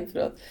veldig fin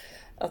for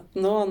at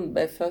noen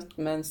ble født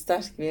med en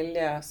sterk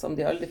vilje som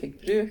de aldri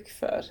fikk bruk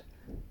for.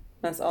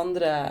 Mens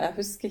andre, jeg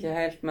husker ikke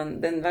helt,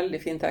 men det er en veldig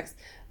fin tekst.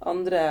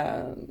 Andre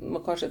må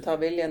kanskje ta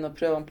viljen og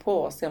prøve den på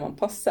og se om den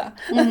passer.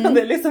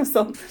 Det er liksom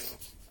sånn.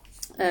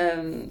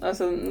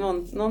 Altså,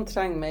 noen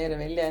trenger mer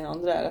vilje enn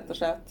andre, rett og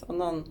slett. Og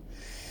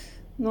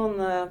noen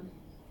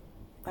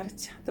jeg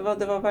vet ikke,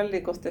 det var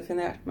veldig godt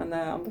definert, men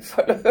jeg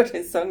anbefaler å høre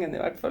den sangen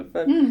i hvert fall.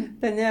 For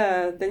den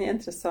er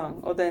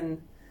interessant, og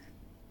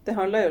det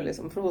handler jo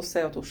liksom, for hun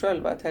sier at hun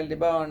selv var et heldig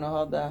barn og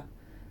hadde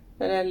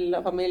foreldre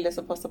og familie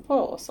som passet på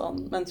og sånn,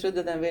 men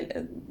trodde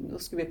nå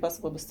skulle vi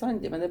passe på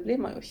bestandig, men det blir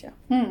man jo ikke.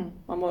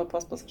 Man må jo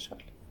passe på seg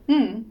selv.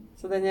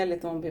 Så den er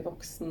litt om å bli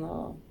voksen,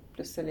 og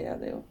plutselig er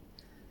det jo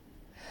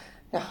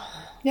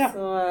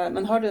Så,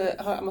 men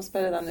jeg må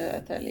spørre deg nå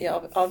til i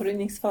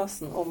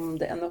avrundingsfasen om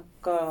det er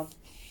noe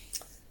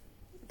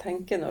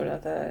tenker når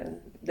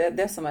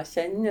det som jeg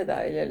kjenner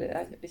deg, eller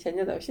jeg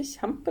kjenner deg jo ikke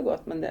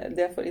kjempegodt, men det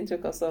jeg får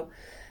inntrykk av, så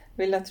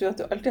vil jeg tro at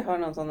du alltid har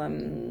noen sånne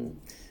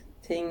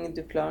ting du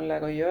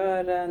planlegger å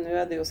gjøre. Nå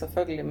er det jo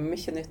selvfølgelig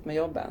mye nytt med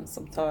jobben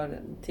som tar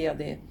tida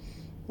di.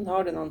 Men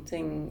har du noen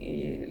ting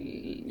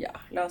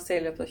la oss si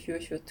i løpet av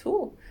 2022?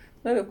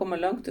 Nå er vi jo kommet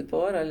langt ut på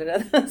året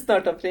allerede,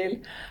 snart april.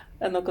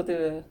 Er det noe du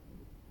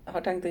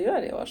har tenkt å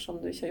gjøre i år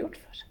som du ikke har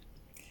gjort før?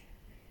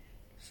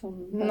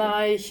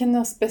 Nei, ikke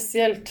noe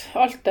spesielt.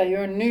 Alt jeg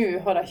gjør nå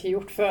har jeg ikke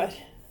gjort før.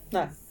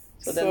 Nei,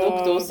 så det er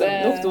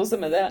nok dose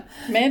med det.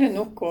 Mer enn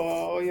nok å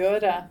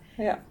gjøre.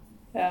 Ja.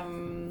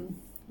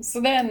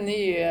 Så det er en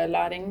ny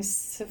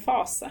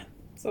læringsfase.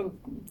 Så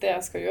det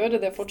jeg skal gjøre,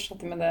 det er å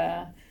fortsette med det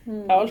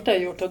jeg alltid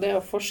har gjort, og det er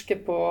å forske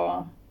på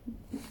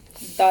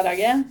der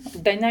jeg er,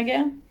 den jeg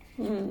er,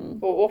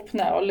 og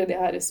åpne alle de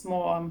her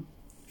små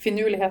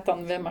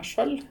finurlighetene ved meg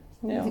selv,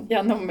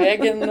 gjennom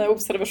egen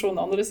observasjon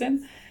av andre sin,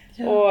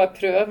 og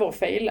prøve og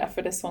feile,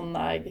 for det er sånn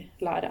jeg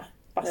lærer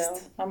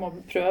best. Jeg må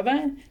prøve,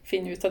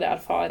 finne ut av det,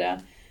 erfare,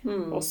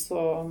 og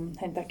så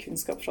henter jeg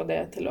kunnskap fra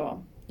det til å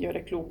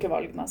gjøre kloke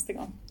valg neste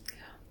gang.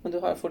 Men du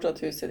har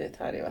fortsatt huset ditt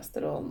her i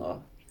Vesterålen,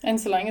 og enn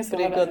så lenge så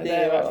har jeg det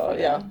i hvert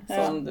fall.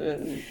 Sånn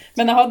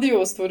Men jeg hadde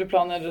jo store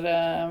planer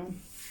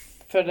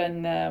for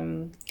den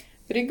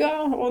brygga,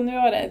 og nå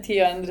har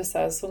tida endret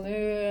seg, så nå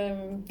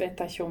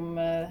vet jeg ikke om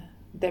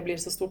det blir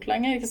så stort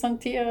lenger, ikke sant?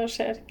 Tida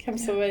skjer, hvem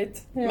som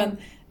vet. Men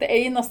det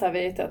eneste jeg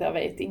vet er at jeg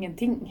vet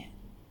ingenting.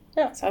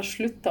 Så jeg har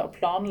sluttet å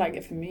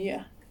planlegge for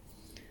mye.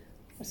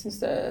 Jeg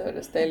synes det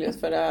høres deilig ut,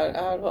 for jeg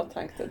har også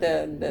tenkt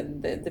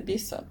det blir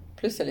så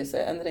plutselig så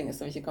er endringer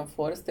som vi ikke kan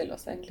forestille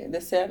oss egentlig. Det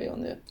ser vi jo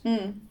nå.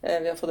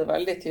 Vi har fått det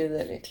veldig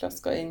tydelig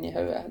klasket inn i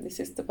hodet de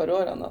siste par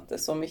årene, at det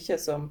er så mye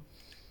som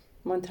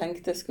man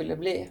tenkte skulle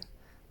bli,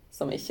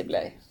 som ikke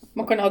ble.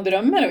 Man kan ha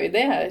drømmer og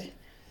ideer,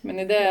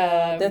 men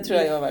det tror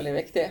jeg er veldig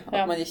viktig.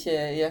 At man ikke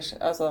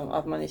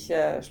at man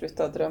ikke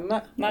slutter å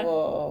drømme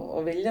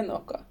og vilje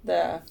noe.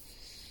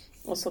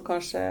 Og så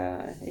kanskje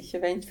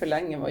ikke vente for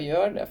lenge med å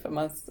gjøre det, for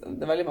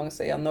det er veldig mange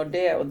som sier, når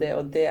det og det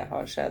og det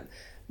har skjedd,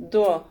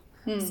 da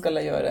skal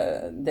jeg gjøre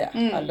det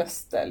jeg har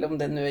lyst til, eller om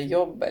det nå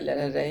jobb eller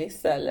en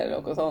reise eller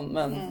noe sånt.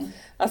 Men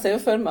jeg ser jo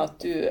for meg at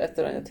du et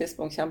eller annet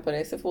tidspunkt kommer på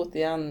reisefot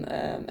igjen,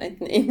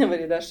 enten innover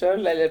i deg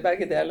selv eller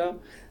begge deler,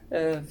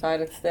 fær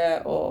et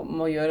sted og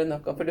må gjøre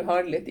noe, for du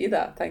har det litt i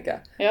deg, tenker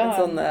jeg. Ja. En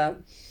sånn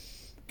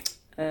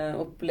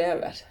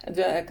opplever.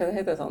 Hva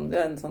heter det sånn? Du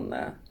en sånn...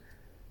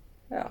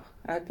 Ja,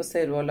 jeg er på å si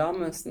Roald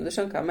Amundsen. Du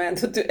skjønner hva jeg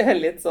mener. Du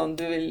litt sånn,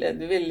 du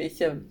vil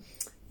ikke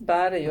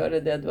bare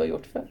gjøre det du har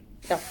gjort før.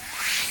 Ja.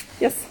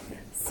 Yes.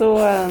 Så,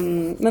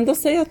 men da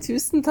sier jeg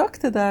tusen takk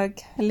til deg,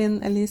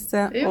 Linn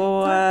Elise. Ja,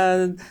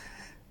 og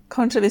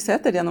kanskje vi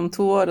sitter igjen om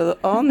 2 år, og da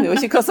aner vi jo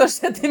ikke hva som har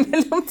skjedd i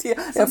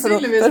mellomtiden. Ja,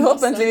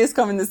 forhåpentligvis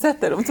kan vi nå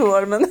sitte her om 2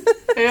 år, men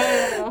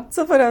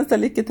så får jeg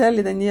ønske lykke til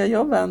i den nye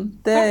jobben.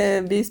 Det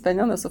blir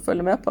spennende å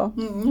følge med på.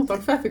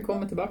 Takk for at jeg fikk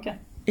komme tilbake.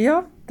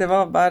 Ja, det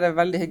var bare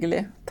veldig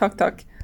hyggelig. Takk.